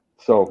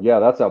 So yeah,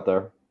 that's out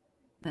there.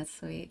 that's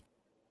sweet.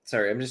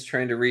 Sorry, I'm just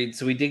trying to read.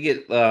 So we did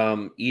get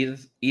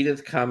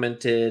Edith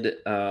commented.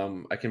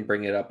 I can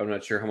bring it up. I'm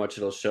not sure how much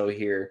it'll show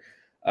here.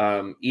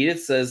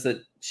 Edith says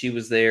that she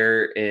was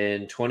there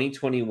in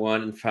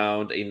 2021 and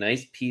found a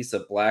nice piece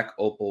of black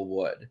opal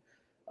wood.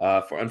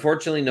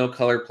 Unfortunately, no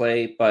color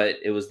play, but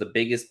it was the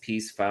biggest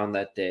piece found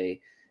that day.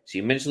 She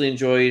immensely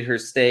enjoyed her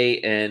stay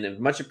and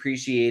much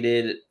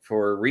appreciated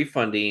for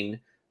refunding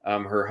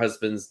her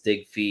husband's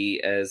dig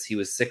fee as he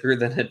was sicker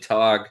than a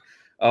dog.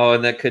 Oh,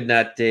 and that could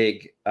not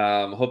dig.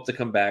 Hope to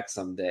come back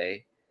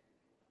someday.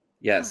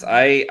 Yes, Oh.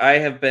 I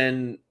have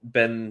been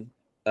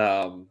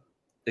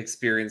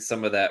experienced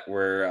some of that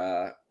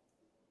where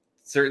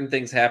certain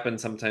things happen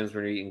sometimes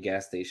when you're eating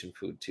gas station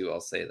food too. I'll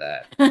say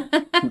that.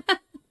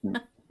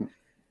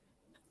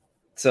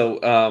 So,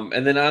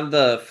 and then on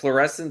the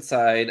fluorescent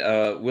side,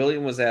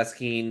 William was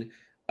asking,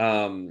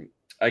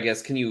 I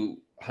guess, can you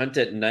hunt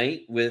at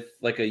night with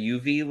like a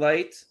UV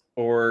light,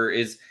 or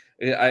is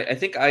I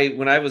think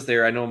when I was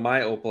there, I know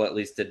my opal at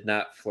least did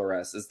not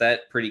fluoresce. Is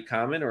that pretty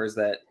common, or is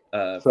that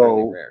fairly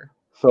So rare?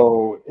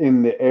 so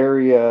in the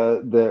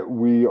area that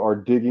we are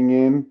digging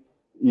in,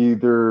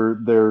 either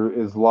there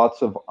is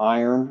lots of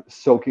iron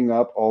soaking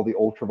up all the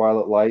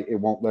ultraviolet light, it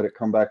won't let it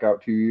come back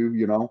out to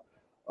you,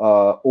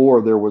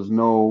 or there was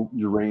no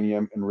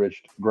uranium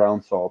enriched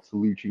ground salts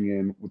leaching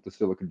in with the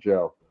silica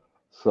gel.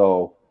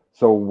 So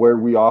so where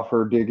we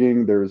offer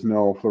digging, there's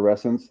no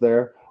fluorescence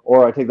there.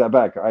 Or I take that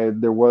back.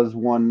 There was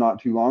one not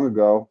too long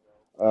ago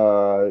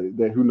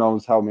that who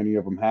knows how many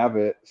of them have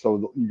it.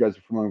 So you guys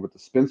are familiar with the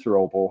Spencer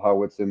opal,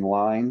 how it's in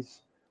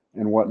lines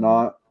and Mhm.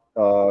 whatnot.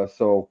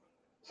 So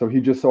he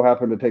just so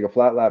happened to take a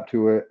flat lap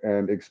to it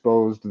and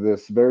exposed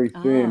this very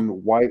Ah,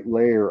 thin white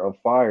layer of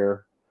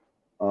fire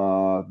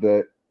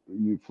that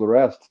you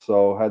fluoresced.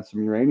 So had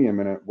some uranium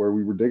in it where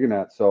we were digging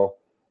at. So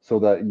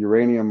that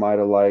uranium might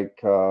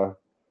have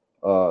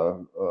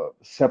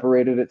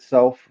separated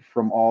itself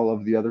from all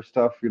of the other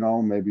stuff.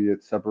 Maybe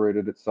it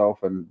separated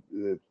itself and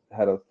it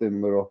had a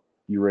thin little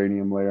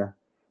uranium layer.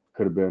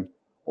 Could have been.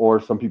 Or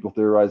some people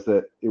theorize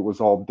that it was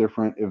all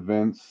different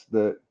events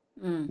that,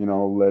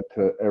 mm. led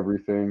to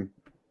everything,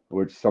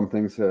 which some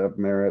things have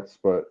merits,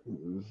 but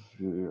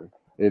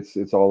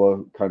it's all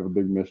a kind of a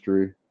big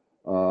mystery.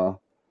 Uh,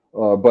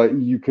 but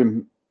you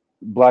can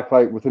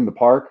blacklight within the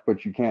park,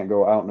 but you can't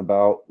go out and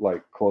about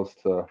like close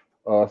to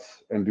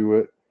us and do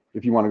it.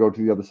 If you want to go to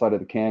the other side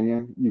of the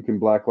canyon, you can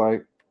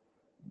blacklight,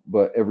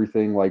 but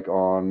everything like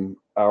on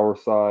our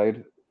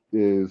side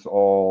is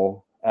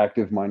all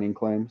active mining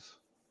claims.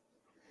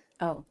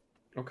 Oh,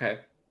 Okay.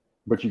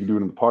 But you can do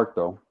it in the park,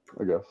 though,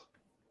 I guess.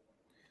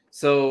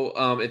 So,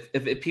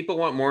 if people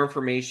want more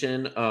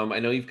information, I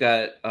know you've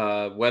got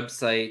a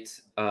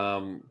website,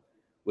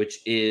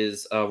 which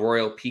is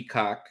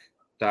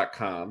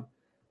royalpeacock.com.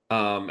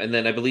 And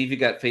then I believe you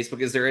got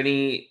Facebook. Is there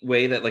any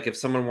way that, like, if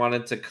someone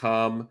wanted to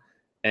come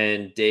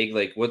and dig,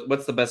 like,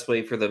 what's the best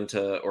way for them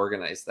to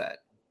organize that?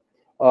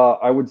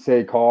 I would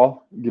say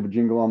call, give a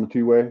jingle on the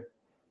two-way.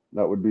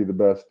 That would be the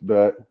best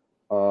bet.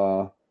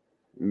 Uh,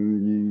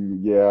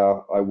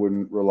 yeah, I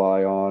wouldn't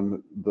rely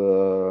on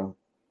the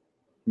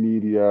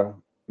media,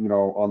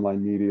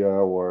 online media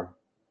or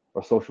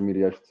social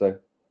media, I should say,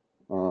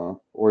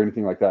 or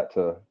anything like that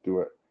to do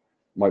it.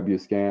 Might be a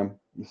scam.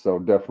 So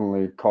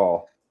definitely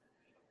call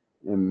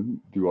and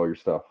do all your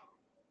stuff.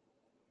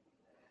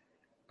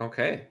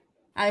 Okay.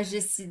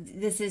 This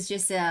is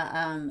just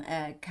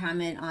a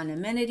comment on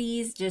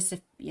amenities, just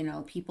if,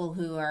 people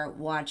who are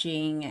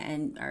watching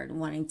and are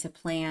wanting to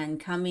plan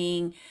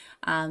coming.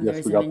 There Yes,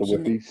 was we a got the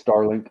mention that, Wi-Fi,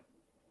 Starlink,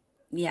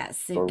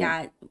 yes, they've Starlink.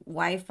 got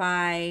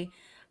Wi-Fi,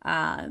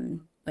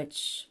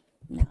 which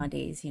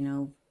nowadays,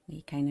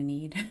 we kind of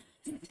need.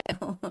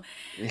 So,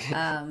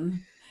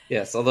 um,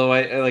 Yes, although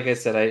like I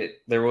said,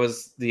 there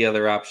was the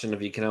other option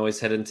of you can always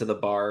head into the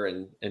bar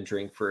and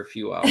drink for a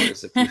few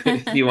hours if you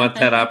if you want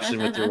that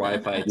option with your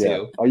Wi-Fi Yeah,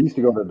 too. I used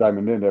to go to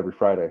Diamond Inn every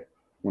Friday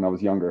when I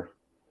was younger.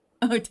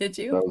 oh, did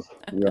you?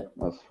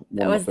 That's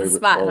That one of was my the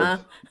favorite spot, bars. huh?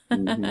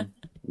 Hmm.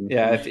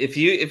 Yeah, Hmm.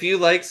 if you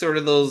like sort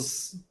of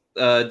those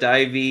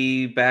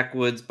divey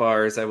backwoods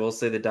bars, I will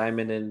say the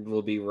Diamond Inn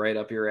will be right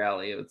up your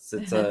alley. It's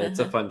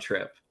a fun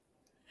trip.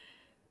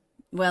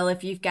 Well,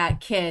 if you've got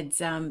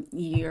kids,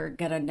 you're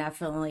gonna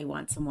definitely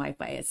want some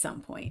Wi-Fi at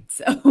some point.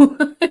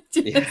 So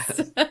just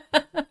Yes.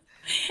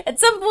 at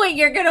some point,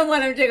 you're gonna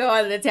want them to go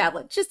on the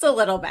tablet just a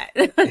little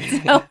bit.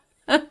 So,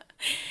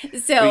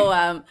 so, we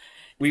um,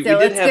 we so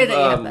did it's good have that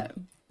you have that.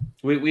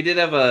 we did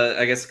have a,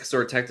 I guess,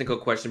 sort of technical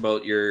question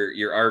about your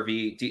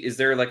RV. Is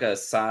there like a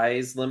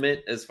size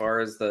limit as far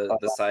as the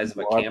size of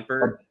a Well, I'm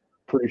camper?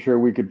 pretty sure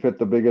we could fit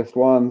the biggest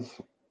ones,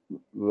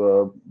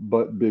 the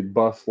big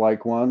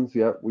bus-like ones.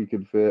 Yep, we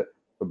could fit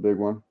a big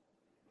one.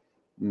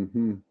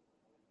 Hmm.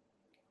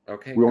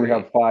 Okay, We only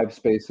have great. 5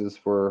 spaces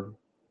for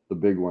the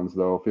big ones,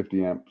 though,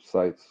 50 amp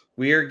sites.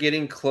 We are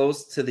getting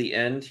close to the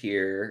end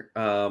here.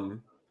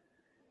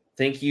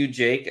 Thank you,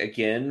 Jake,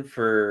 again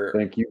for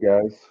Thank you,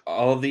 guys.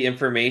 all of the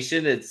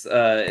information.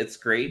 It's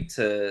great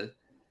to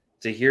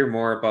hear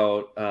more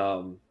about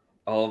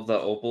all of the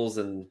opals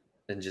and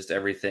just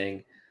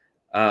everything.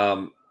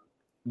 Um,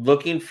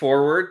 Looking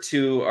forward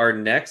to our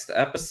next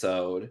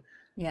episode.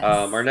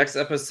 Our Yes, next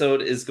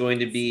episode is going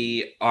to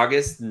be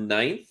August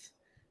 9th.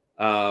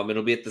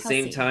 It'll be at the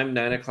same Kelsey. time,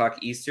 9 o'clock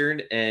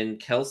Eastern, and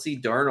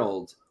Kelsey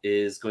Darnold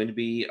is going to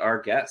be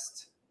our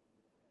guest.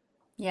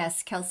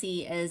 Yes,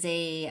 Kelsey is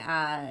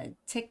a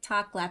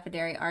TikTok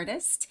lapidary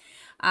artist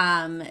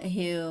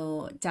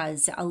who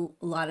does a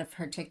lot of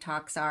her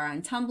TikToks are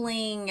on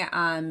tumbling,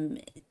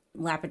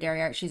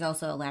 lapidary art. She's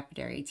also a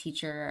lapidary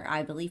teacher,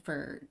 I believe,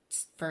 for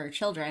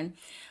children.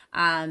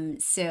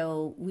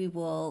 So we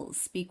will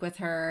speak with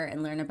her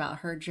and learn about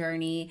her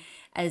journey,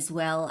 as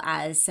well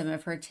as some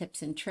of her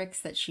tips and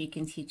tricks that she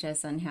can teach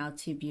us on how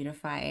to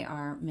beautify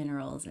our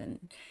minerals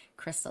and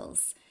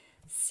crystals.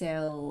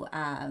 So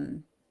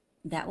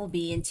that will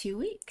be in 2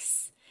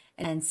 weeks.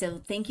 And so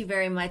thank you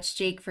very much,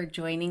 Jake, for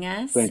joining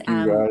us. Thank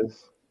you,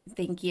 guys.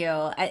 Thank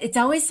you. It's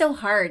always so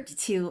hard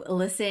to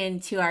listen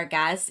to our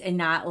guests and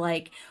not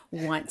like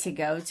want to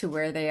go to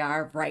where they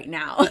are right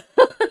now.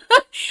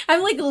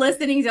 I'm like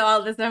listening to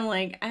all this. I'm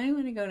like, I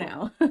want to go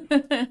now.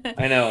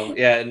 I know,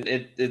 yeah, and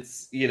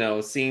it's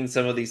seeing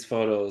some of these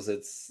photos,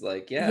 it's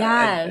like, yeah,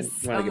 I Yes.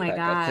 want to Oh get my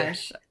back up there.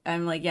 gosh.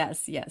 I'm like,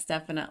 yes, yes,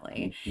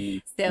 definitely. Hmm.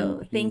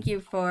 So Hmm. thank you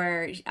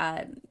for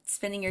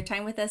spending your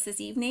time with us this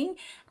evening,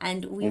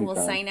 and we will Anytime.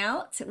 sign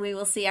out. We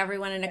will see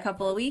everyone in a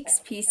couple of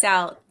weeks. Peace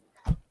out.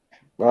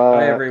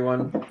 Bye, Bye.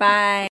 everyone. Bye.